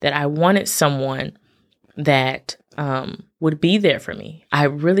that I wanted someone that would be there for me. I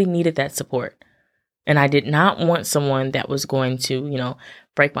really needed that support. And I did not want someone that was going to,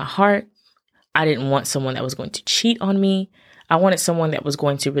 break my heart. I didn't want someone that was going to cheat on me. I wanted someone that was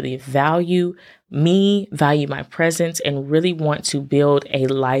going to really value me, value my presence, and really want to build a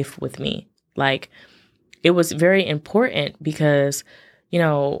life with me. Like, it was very important because,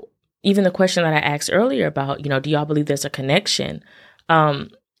 even the question that I asked earlier about, do y'all believe there's a connection?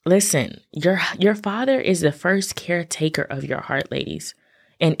 Listen, your father is the first caretaker of your heart, ladies.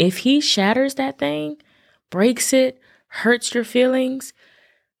 And if he shatters that thing, breaks it, hurts your feelings,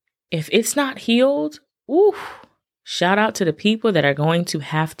 if it's not healed, shout out to the people that are going to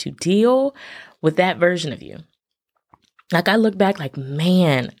have to deal with that version of you. Like, I look back like,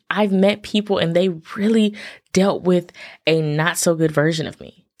 man, I've met people and they really dealt with a not so good version of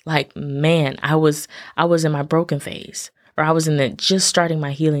me. Like, man, I was in my broken phase. Or I was in the just starting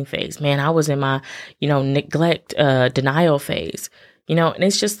my healing phase. Man, I was in my, neglect, denial phase, and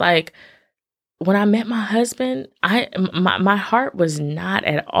it's just like, when I met my husband, my heart was not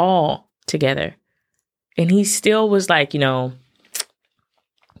at all together. And he still was like, I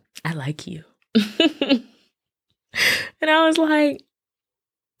like you. And I was like,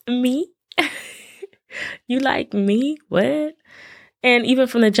 me? You like me? What? And even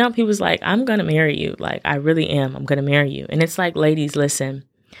from the jump, he was like, I'm going to marry you. Like, I really am. I'm going to marry you. And it's like, ladies, listen,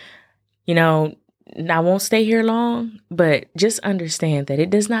 I won't stay here long, but just understand that it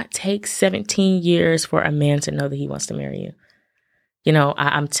does not take 17 years for a man to know that he wants to marry you.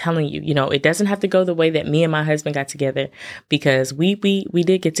 I'm telling you, it doesn't have to go the way that me and my husband got together, because we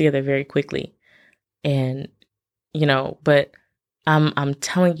did get together very quickly. And, but I'm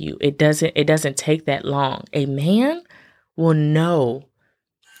telling you, it doesn't take that long. A man will know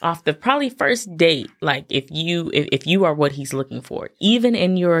off the probably first date, like if you are what he's looking for, even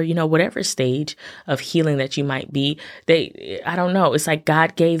in your, whatever stage of healing that you might be, I don't know. It's like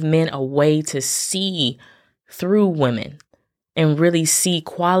God gave men a way to see through women and really see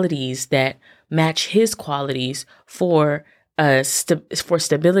qualities that match his qualities for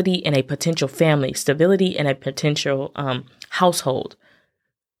stability in a potential family, stability in a potential household.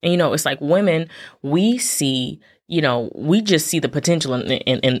 And, it's like women, we see, we just see the potential in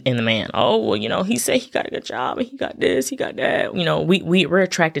the man. Oh, well, he said he got a good job and he got this, he got that. We're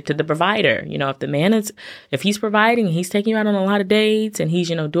attracted to the provider. If the man if he's providing and he's taking you out on a lot of dates and he's,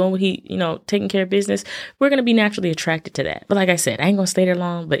 doing what he, taking care of business, we're going to be naturally attracted to that. But like I said, I ain't going to stay there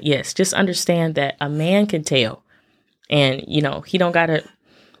long. But yes, just understand that a man can tell. And, he don't got to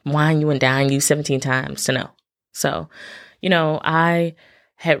wine you and dine you 17 times to know. So, I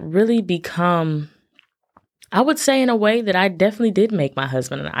had really become, I would say in a way that I definitely did make my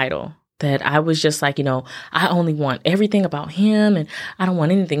husband an idol, that I was just like, I only want everything about him and I don't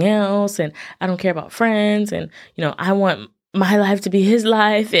want anything else. And I don't care about friends. And, I want my life to be his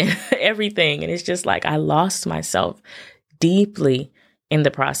life and everything. And it's just like, I lost myself deeply in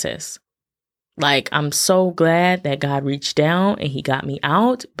the process. Like, I'm so glad that God reached down and he got me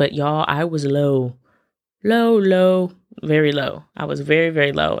out. But y'all, I was low, very low. I was very,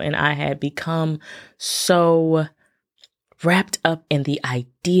 very low. And I had become so wrapped up in the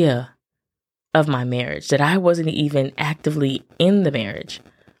idea of my marriage that I wasn't even actively in the marriage.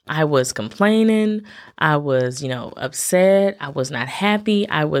 I was complaining. I was, upset. I was not happy.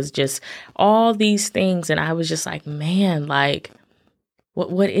 I was just all these things. And I was just like, man, like,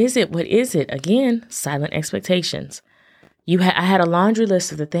 what is it? What is it? Again, silent expectations. I had a laundry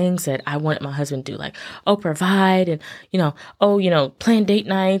list of the things that I wanted my husband to do, like, provide and, plan date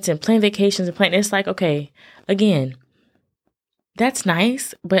nights and plan vacations and plan. It's like, okay, again, that's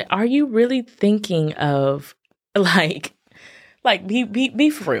nice. But are you really thinking of like be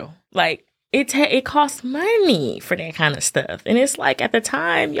for real? Like it costs money for that kind of stuff. And it's like at the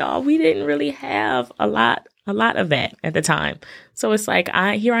time, y'all, we didn't really have a lot of that at the time. So it's like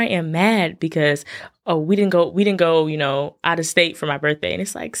here I am mad because we didn't go, out of state for my birthday. And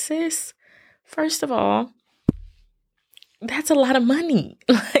it's like, sis, first of all, that's a lot of money.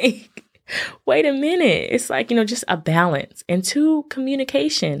 Like, wait a minute. It's like, just a balance. And two,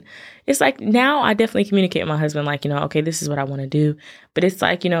 communication. It's like now I definitely communicate with my husband, like, okay, this is what I want to do. But it's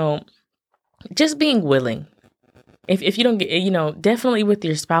like, just being willing. If you don't get, definitely with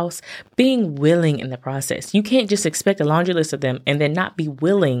your spouse, being willing in the process. You can't just expect a laundry list of them and then not be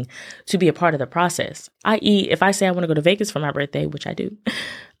willing to be a part of the process. I.e., if I say I want to go to Vegas for my birthday, which I do,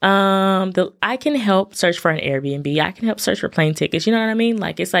 I can help search for an Airbnb. I can help search for plane tickets. You know what I mean?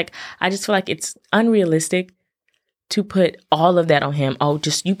 Like, it's like, I just feel like it's unrealistic to put all of that on him. Oh,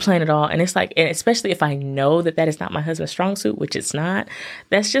 just you plan it all. And it's like, and especially if I know that is not my husband's strong suit, which it's not,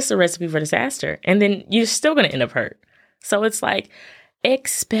 that's just a recipe for disaster. And then you're still going to end up hurt. So it's like,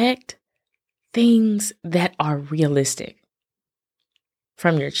 expect things that are realistic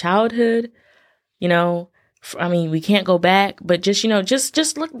from your childhood. We can't go back, but just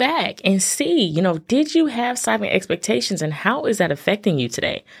look back and see, did you have silent expectations and how is that affecting you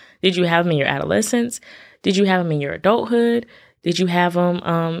today? Did you have them in your adolescence? Did you have them in your adulthood? Did you have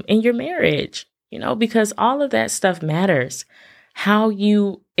them in your marriage? Because all of that stuff matters. How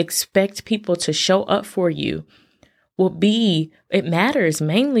you expect people to show up for you it matters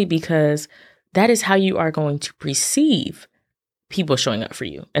mainly because that is how you are going to perceive people showing up for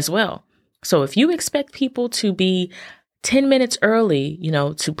you as well. So if you expect people to be 10 minutes early,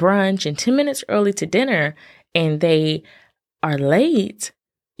 to brunch and 10 minutes early to dinner, and they are late,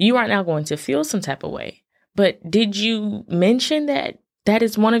 you are now going to feel some type of way. But did you mention that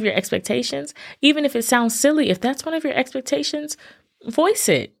is one of your expectations? Even if it sounds silly, if that's one of your expectations, voice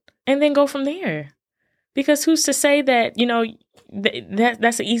it and then go from there. Because who's to say that,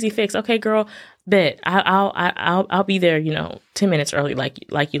 that's an easy fix. Okay, girl, bet I'll be there, 10 minutes early, like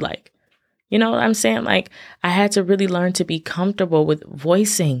you like. You know what I'm saying? Like, I had to really learn to be comfortable with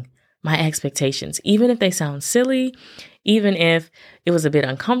voicing my expectations, even if they sound silly, even if it was a bit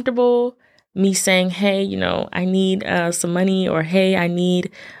uncomfortable. Me saying, hey, I need some money, or hey, I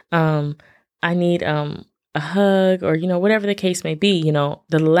need a hug, or whatever the case may be.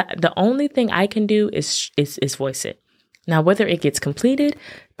 The only thing I can do is voice it. Now, whether it gets completed,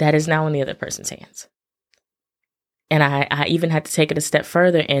 that is now in the other person's hands. And I even had to take it a step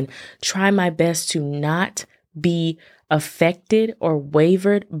further and try my best to not be affected or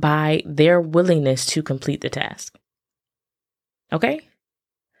wavered by their willingness to complete the task. Okay?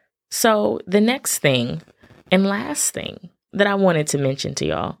 So the next thing and last thing that I wanted to mention to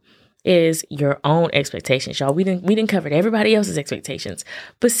y'all is your own expectations. Y'all, we didn't cover everybody else's expectations.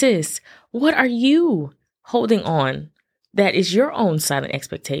 But sis, what are you holding on that is your own silent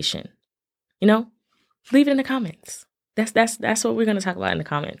expectation? Leave it in the comments. That's what we're going to talk about in the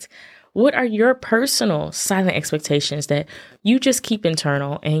comments. What are your personal silent expectations that you just keep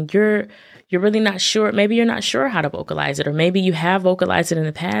internal and you're really not sure? Maybe you're not sure how to vocalize it, or maybe you have vocalized it in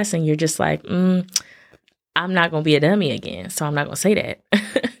the past and you're just like, I'm not going to be a dummy again, so I'm not going to say that.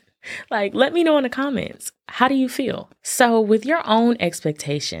 Like, let me know in the comments. How do you feel? So with your own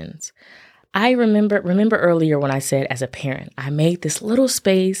expectations, I remember earlier when I said, as a parent, I made this little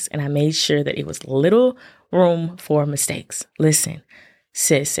space and I made sure that it was little room for mistakes. Listen,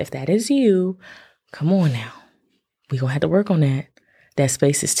 sis, if that is you, come on now. We're going to have to work on that. That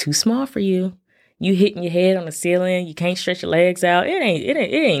space is too small for you. You hitting your head on the ceiling. You can't stretch your legs out. It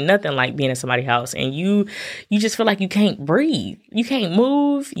ain't nothing like being in somebody's house. And you just feel like you can't breathe. You can't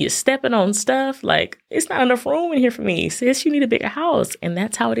move. You're stepping on stuff. Like, it's not enough room in here for me. Sis, you need a bigger house. And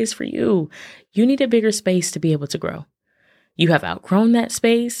that's how it is for you. You need a bigger space to be able to grow. You have outgrown that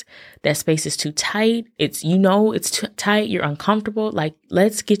space. That space is too tight. It's too tight. You're uncomfortable. Like,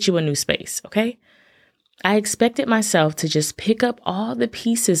 let's get you a new space. Okay. I expected myself to just pick up all the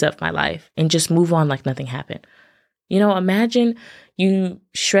pieces of my life and just move on like nothing happened. Imagine you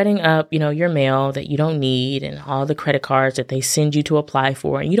shredding up, your mail that you don't need and all the credit cards that they send you to apply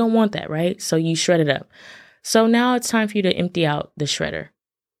for. And you don't want that, right? So you shred it up. So now it's time for you to empty out the shredder.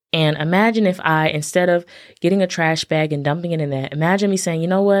 And imagine if instead of getting a trash bag and dumping it in that, imagine me saying, you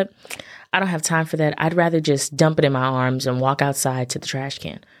know what? I don't have time for that. I'd rather just dump it in my arms and walk outside to the trash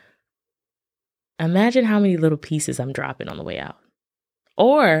can. Imagine how many little pieces I'm dropping on the way out.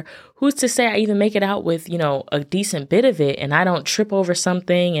 Or who's to say I even make it out with, a decent bit of it and I don't trip over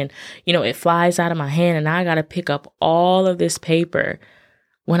something and, it flies out of my hand and I got to pick up all of this paper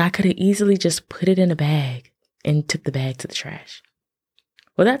when I could have easily just put it in a bag and took the bag to the trash.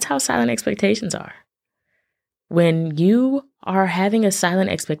 Well, that's how silent expectations are. When you are having a silent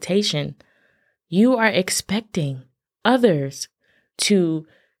expectation, you are expecting others to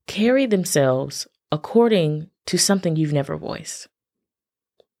carry themselves according to something you've never voiced.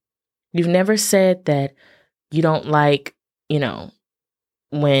 You've never said that you don't like,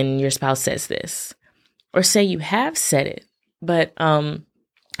 when your spouse says this, or say you have said it. But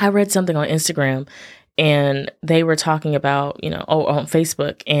I read something on Instagram and they were talking about, on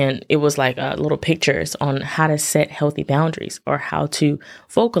Facebook, and it was like little pictures on how to set healthy boundaries or how to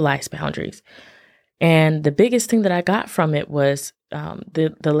vocalize boundaries. And the biggest thing that I got from it was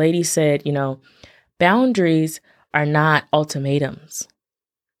the lady said, boundaries are not ultimatums,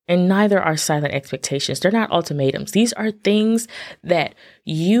 and neither are silent expectations. They're not ultimatums. These are things that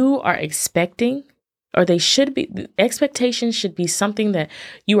you are expecting, or they should be. Expectations should be something that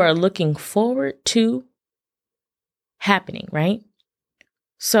you are looking forward to happening, right?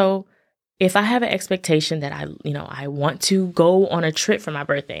 So if I have an expectation that I want to go on a trip for my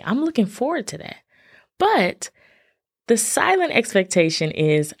birthday, I'm looking forward to that. But the silent expectation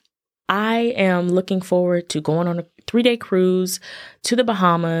is I am looking forward to going on a 3-day cruise to the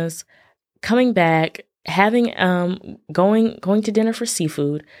Bahamas, coming back, having going to dinner for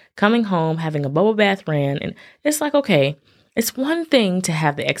seafood, coming home, having a bubble bath ran. And it's like, okay, it's one thing to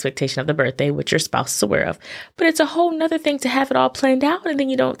have the expectation of the birthday, which your spouse is aware of, but it's a whole nother thing to have it all planned out and then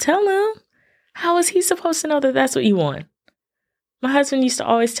you don't tell him. How is he supposed to know that that's what you want? My husband used to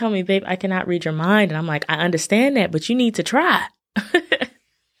always tell me, babe, I cannot read your mind. And I'm like, I understand that, but you need to try.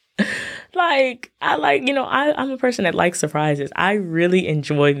 I'm a person that likes surprises. I really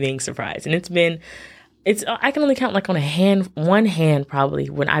enjoy being surprised. And I can only count like on one hand probably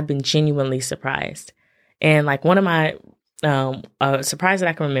when I've been genuinely surprised. And like one of my surprise that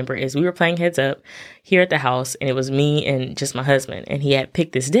I can remember is we were playing Heads Up here at the house, and it was me and just my husband, and he had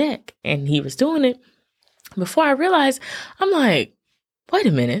picked this deck and he was doing it. Before I realized, I'm like, wait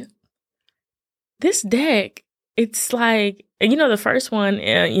a minute, this deck, it's like, the first one,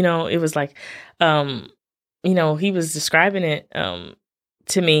 it was like, he was describing it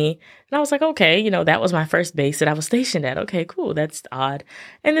to me, and I was like, okay, that was my first base that I was stationed at. Okay, cool, that's odd.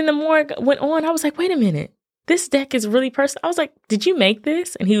 And then the more it went on, I was like, wait a minute. This deck is really personal. I was like, did you make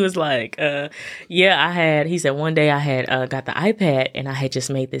this? And he was like, yeah, I had. He said one day I had got the iPad and I had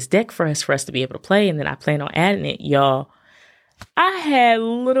just made this deck for us to be able to play. And then I planned on adding it. Y'all, I had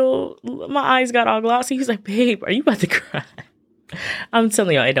my eyes got all glossy. He was like, babe, are you about to cry? I'm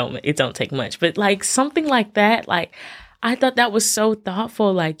telling y'all, it don't take much. But like something like that, like I thought that was so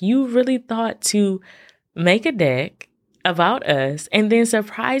thoughtful. Like you really thought to make a deck about us and then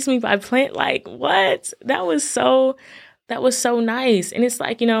surprise me by playing. Like what? That was so nice. And it's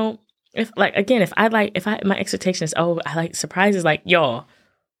like, if my expectation is, oh, I like surprises, like y'all,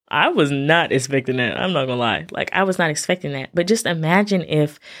 I was not expecting that. I'm not gonna lie. Like I was not expecting that. But just imagine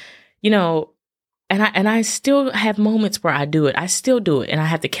if, and I still have moments where I do it. I still do it. And I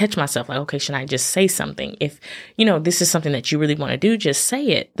have to catch myself like, okay, should I just say something? If, this is something that you really want to do, just say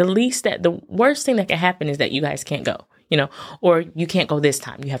it. The worst thing that can happen is that you guys can't go. Or you can't go this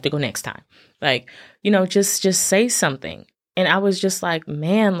time. You have to go next time. Like, just say something. And I was just like,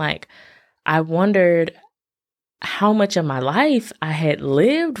 man, like I wondered how much of my life I had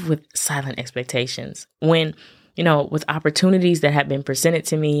lived with silent expectations when, with opportunities that had been presented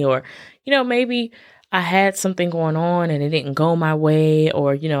to me, or, maybe I had something going on and it didn't go my way.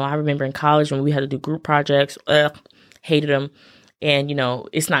 Or, I remember in college when we had to do group projects, hated them. and,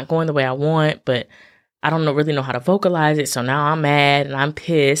 it's not going the way I want, but I don't really know how to vocalize it. So now I'm mad and I'm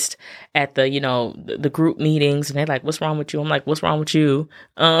pissed at the group meetings, and they're like, what's wrong with you? I'm like, what's wrong with you?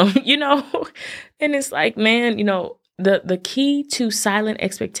 And it's like, man, the key to silent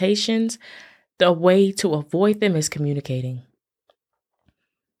expectations, the way to avoid them is communicating.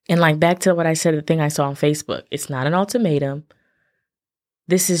 And like back to what I said, the thing I saw on Facebook, it's not an ultimatum.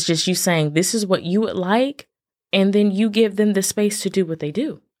 This is just you saying, this is what you would like. And then you give them the space to do what they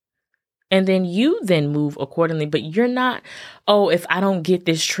do. And then you then move accordingly. But you're not, oh, if I don't get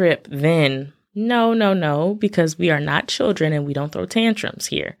this trip, then no, because we are not children and we don't throw tantrums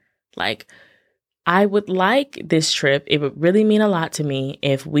here. Like, I would like this trip. It would really mean a lot to me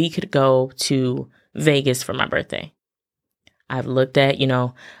if we could go to Vegas for my birthday. I've looked at,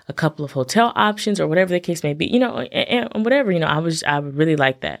 a couple of hotel options or whatever the case may be, and whatever, I would really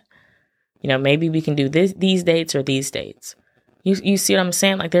like that. Maybe we can do these dates or these dates. You see what I'm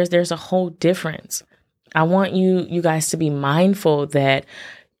saying? Like there's a whole difference. I want you guys to be mindful that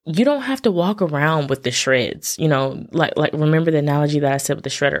you don't have to walk around with the shreds, like remember the analogy that I said with the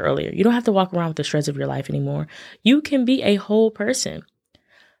shredder earlier. You don't have to walk around with the shreds of your life anymore. You can be a whole person.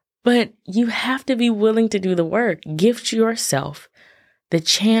 But you have to be willing to do the work. Gift yourself the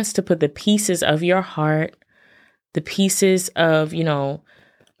chance to put the pieces of your heart, the pieces of, your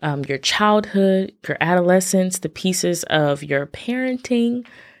childhood, your adolescence, the pieces of your parenting,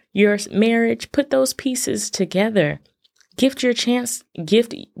 your marriage. Put those pieces together. Gift yourself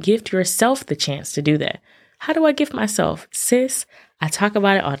the chance to do that. How do I gift myself? Sis, I talk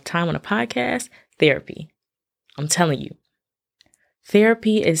about it all the time on a podcast. Therapy. I'm telling you.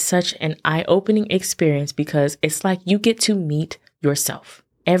 Therapy is such an eye-opening experience because it's like you get to meet yourself.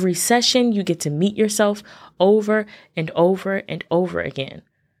 Every session, you get to meet yourself over and over and over again.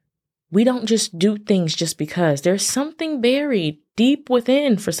 We don't just do things just because. There's something buried deep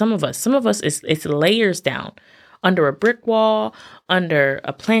within for some of us. Some of us, it's layers down. Under a brick wall, under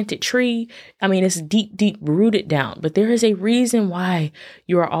a planted tree. I mean, it's deep rooted down. But there is a reason why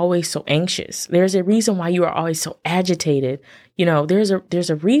you are always so anxious. There's a reason why you are always so agitated. There's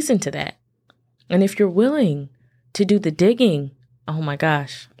a reason to that. And if you're willing to do the digging, oh my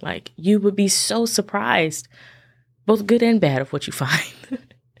gosh, like you would be so surprised, both good and bad, of what you find.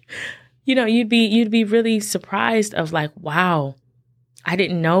 You'd be really surprised of like, wow, I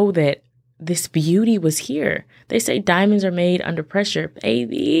didn't know that this beauty was here. They say diamonds are made under pressure.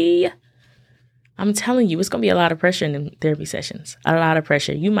 Baby, I'm telling you, it's going to be a lot of pressure in them therapy sessions. A lot of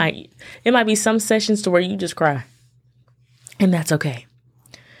pressure. It might be some sessions to where you just cry. And that's okay.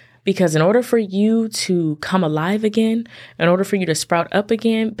 Because in order for you to come alive again, in order for you to sprout up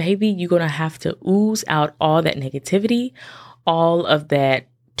again, baby, you're going to have to ooze out all that negativity, all of that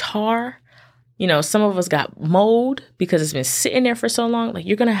tar. Some of us got mold because it's been sitting there for so long. Like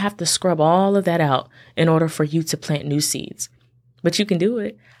you're going to have to scrub all of that out in order for you to plant new seeds. But you can do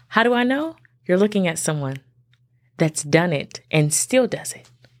it. How do I know? You're looking at someone that's done it and still does it.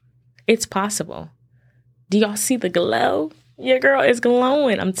 It's possible. Do y'all see the glow? Your girl is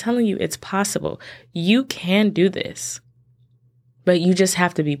glowing. I'm telling you, it's possible. You can do this, but you just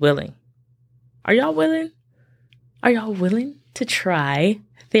have to be willing. Are y'all willing? Are y'all willing to try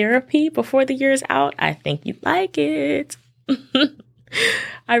therapy before the year is out? I think you'd like it.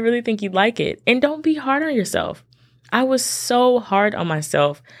 I really think you'd like it. And don't be hard on yourself. I was so hard on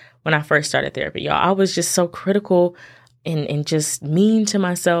myself when I first started therapy, y'all. I was just so critical and just mean to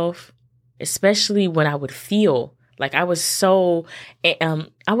myself, especially when I would feel like I was so, I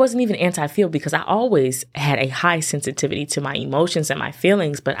wasn't even anti-feel because I always had a high sensitivity to my emotions and my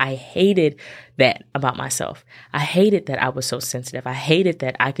feelings, but I hated that about myself. I hated that I was so sensitive. I hated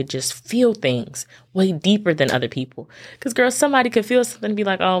that I could just feel things way deeper than other people. Because girl, somebody could feel something and be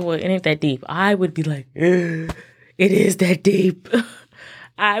like, oh, well, it ain't that deep. I would be like, it is that deep.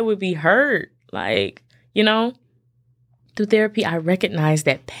 I would be hurt. Like, through therapy, I recognized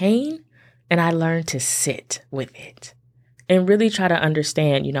that pain. And I learned to sit with it and really try to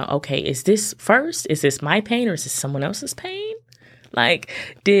understand, okay, is this first? Is this my pain or is this someone else's pain? Like,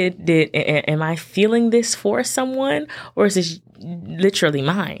 am I feeling this for someone or is this literally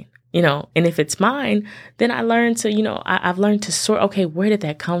mine? And if it's mine, then I learned to, I've learned to sort, okay, where did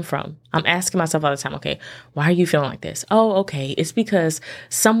that come from? I'm asking myself all the time, okay, why are you feeling like this? Oh, okay. It's because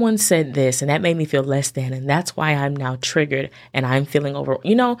someone said this and that made me feel less than. And that's why I'm now triggered and I'm feeling over,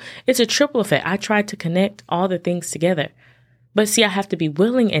 it's a triple effect. I tried to connect all the things together, but see, I have to be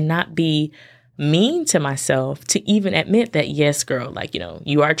willing and not be mean to myself to even admit that, yes, girl, like,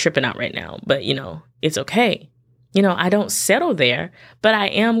 you are tripping out right now, but it's okay. I don't settle there, but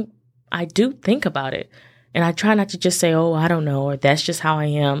I do think about it. And I try not to just say, oh, I don't know, or that's just how I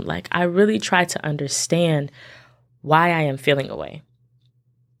am. Like, I really try to understand why I am feeling away.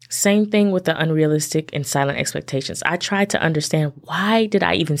 Same thing with the unrealistic and silent expectations. I try to understand, why did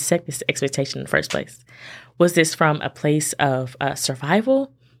I even set this expectation in the first place? Was this from a place of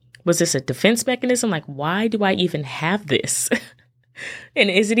survival? Was this a defense mechanism? Like, why do I even have this? And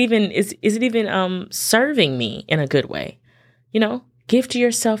is it even serving me in a good way? Gift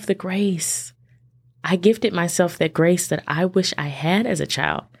yourself the grace. I gifted myself that grace that I wish I had as a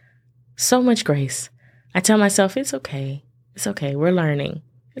child. So much grace. I tell myself, it's okay. It's okay. We're learning.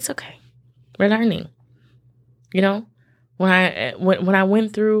 It's okay. We're learning. When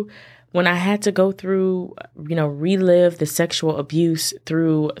I had to go through, relive the sexual abuse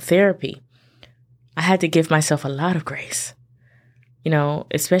through therapy, I had to give myself a lot of grace.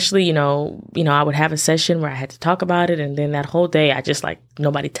 Especially, I would have a session where I had to talk about it. And then that whole day, I just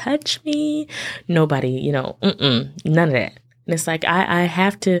nobody touched me, nobody, none of that. And it's like, I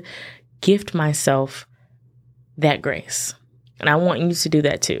have to gift myself that grace. And I want you to do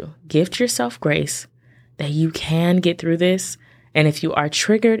that too. Gift yourself grace that you can get through this. And if you are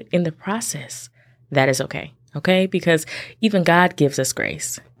triggered in the process, that is okay. Okay. Because even God gives us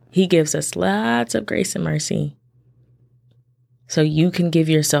grace. He gives us lots of grace and mercy. So you can give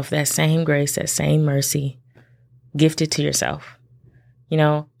yourself that same grace, that same mercy, gift it to yourself.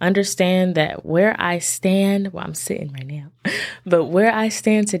 Understand that where I stand, I'm sitting right now, but where I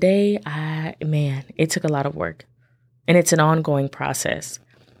stand today, it took a lot of work, and it's an ongoing process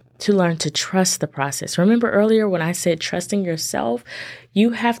to learn to trust the process. Remember earlier when I said trusting yourself, you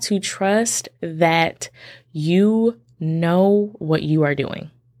have to trust that you know what you are doing.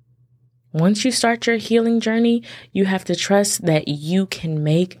 Once you start your healing journey, you have to trust that you can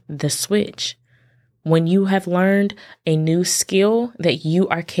make the switch. When you have learned a new skill, that you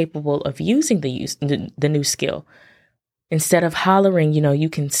are capable of using the new skill. Instead of hollering, you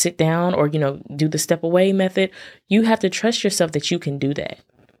can sit down or, do the step away method. You have to trust yourself that you can do that.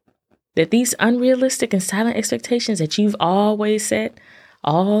 That these unrealistic and silent expectations that you've always set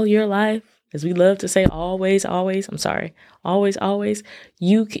all your life, as we love to say, always, I'm sorry, always,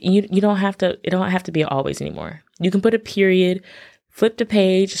 you don't have to, it don't have to be always anymore. You can put a period, flip the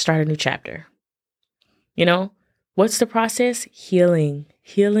page, start a new chapter. What's the process? Healing.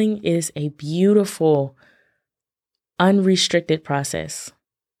 Healing is a beautiful, unrestricted process.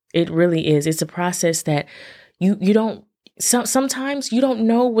 It really is. It's a process that you don't, sometimes you don't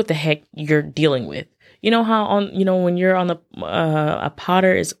know what the heck you're dealing with. How when you're on a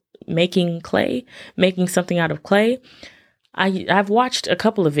potter is making something out of clay. I've watched a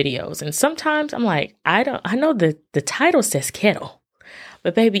couple of videos, and sometimes I'm like, I know the title says kettle,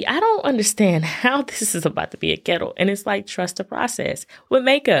 but baby, I don't understand how this is about to be a kettle. And it's like, trust the process with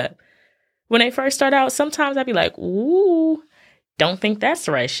makeup. When they first start out, sometimes I'd be like, ooh, don't think that's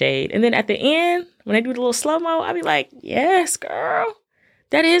the right shade. And then at the end, when they do the little slow-mo, I'd be like, yes, girl,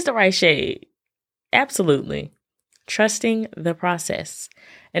 that is the right shade. Absolutely. Trusting the process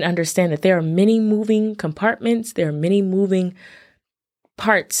and understand that there are many moving compartments. There are many moving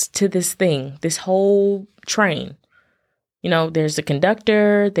parts to this thing, this whole train. There's the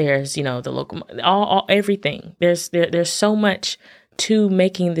conductor, there's, the locomotive, all everything. There's so much to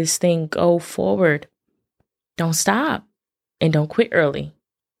making this thing go forward. Don't stop and don't quit early.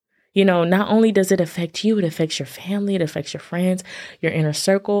 Not only does it affect you, it affects your family, it affects your friends, your inner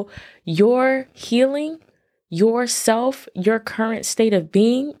circle, your healing, yourself, your current state of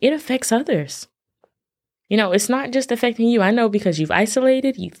being, it affects others. It's not just affecting you. I know because you've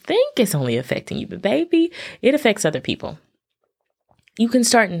isolated, you think it's only affecting you, but baby, it affects other people. You can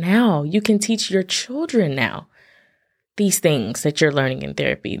start now. You can teach your children now these things that you're learning in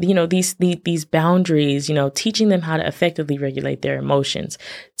therapy. These boundaries, teaching them how to effectively regulate their emotions,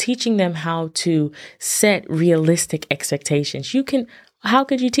 teaching them how to set realistic expectations. How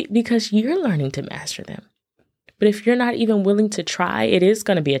could you teach? Because you're learning to master them. But if you're not even willing to try, it is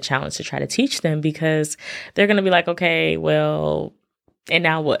going to be a challenge to try to teach them, because they're going to be like, okay, well, and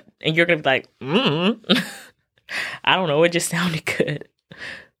now what? And you're going to be like, I don't know. It just sounded good.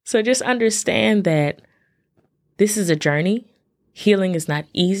 So just understand that this is a journey. Healing is not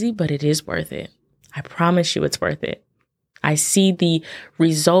easy, but it is worth it. I promise you it's worth it. I see the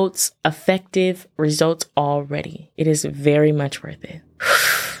results, effective results already. It is very much worth it.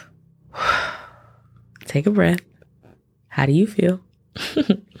 Take a breath. How do you feel?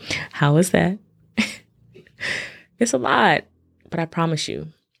 How is that? It's a lot, but I promise you,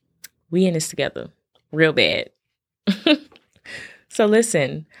 we in this together real bad. So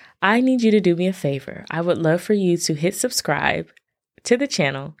listen, I need you to do me a favor. I would love for you to hit subscribe to the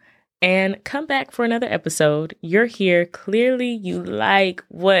channel, and come back for another episode. You're here. Clearly, you like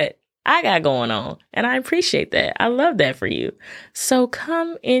what I got going on, and I appreciate that. I love that for you. So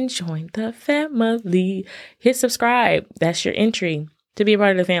come and join the family. Hit subscribe. That's your entry to be a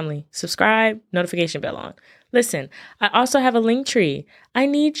part of the family. Subscribe, notification bell on. Listen, I also have a link tree. I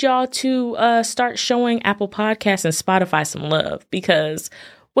need y'all to start showing Apple Podcasts and Spotify some love, because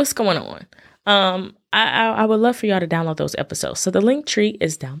what's going on? I would love for y'all to download those episodes. So the link tree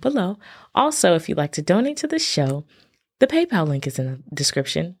is down below. Also, if you'd like to donate to the show, the PayPal link is in the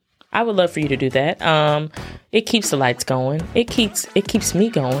description. I would love for you to do that. It keeps the lights going. It keeps me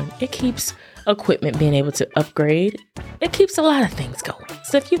going. It keeps equipment being able to upgrade. It keeps a lot of things going.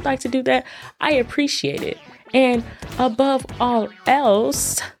 So if you'd like to do that, I appreciate it. And above all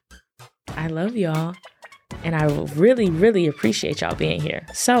else, I love y'all. And I really, really appreciate y'all being here.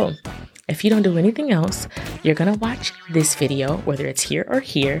 So if you don't do anything else, you're going to watch this video, whether it's here or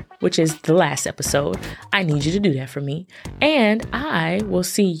here, which is the last episode. I need you to do that for me. And I will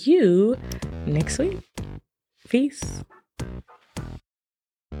see you next week. Peace.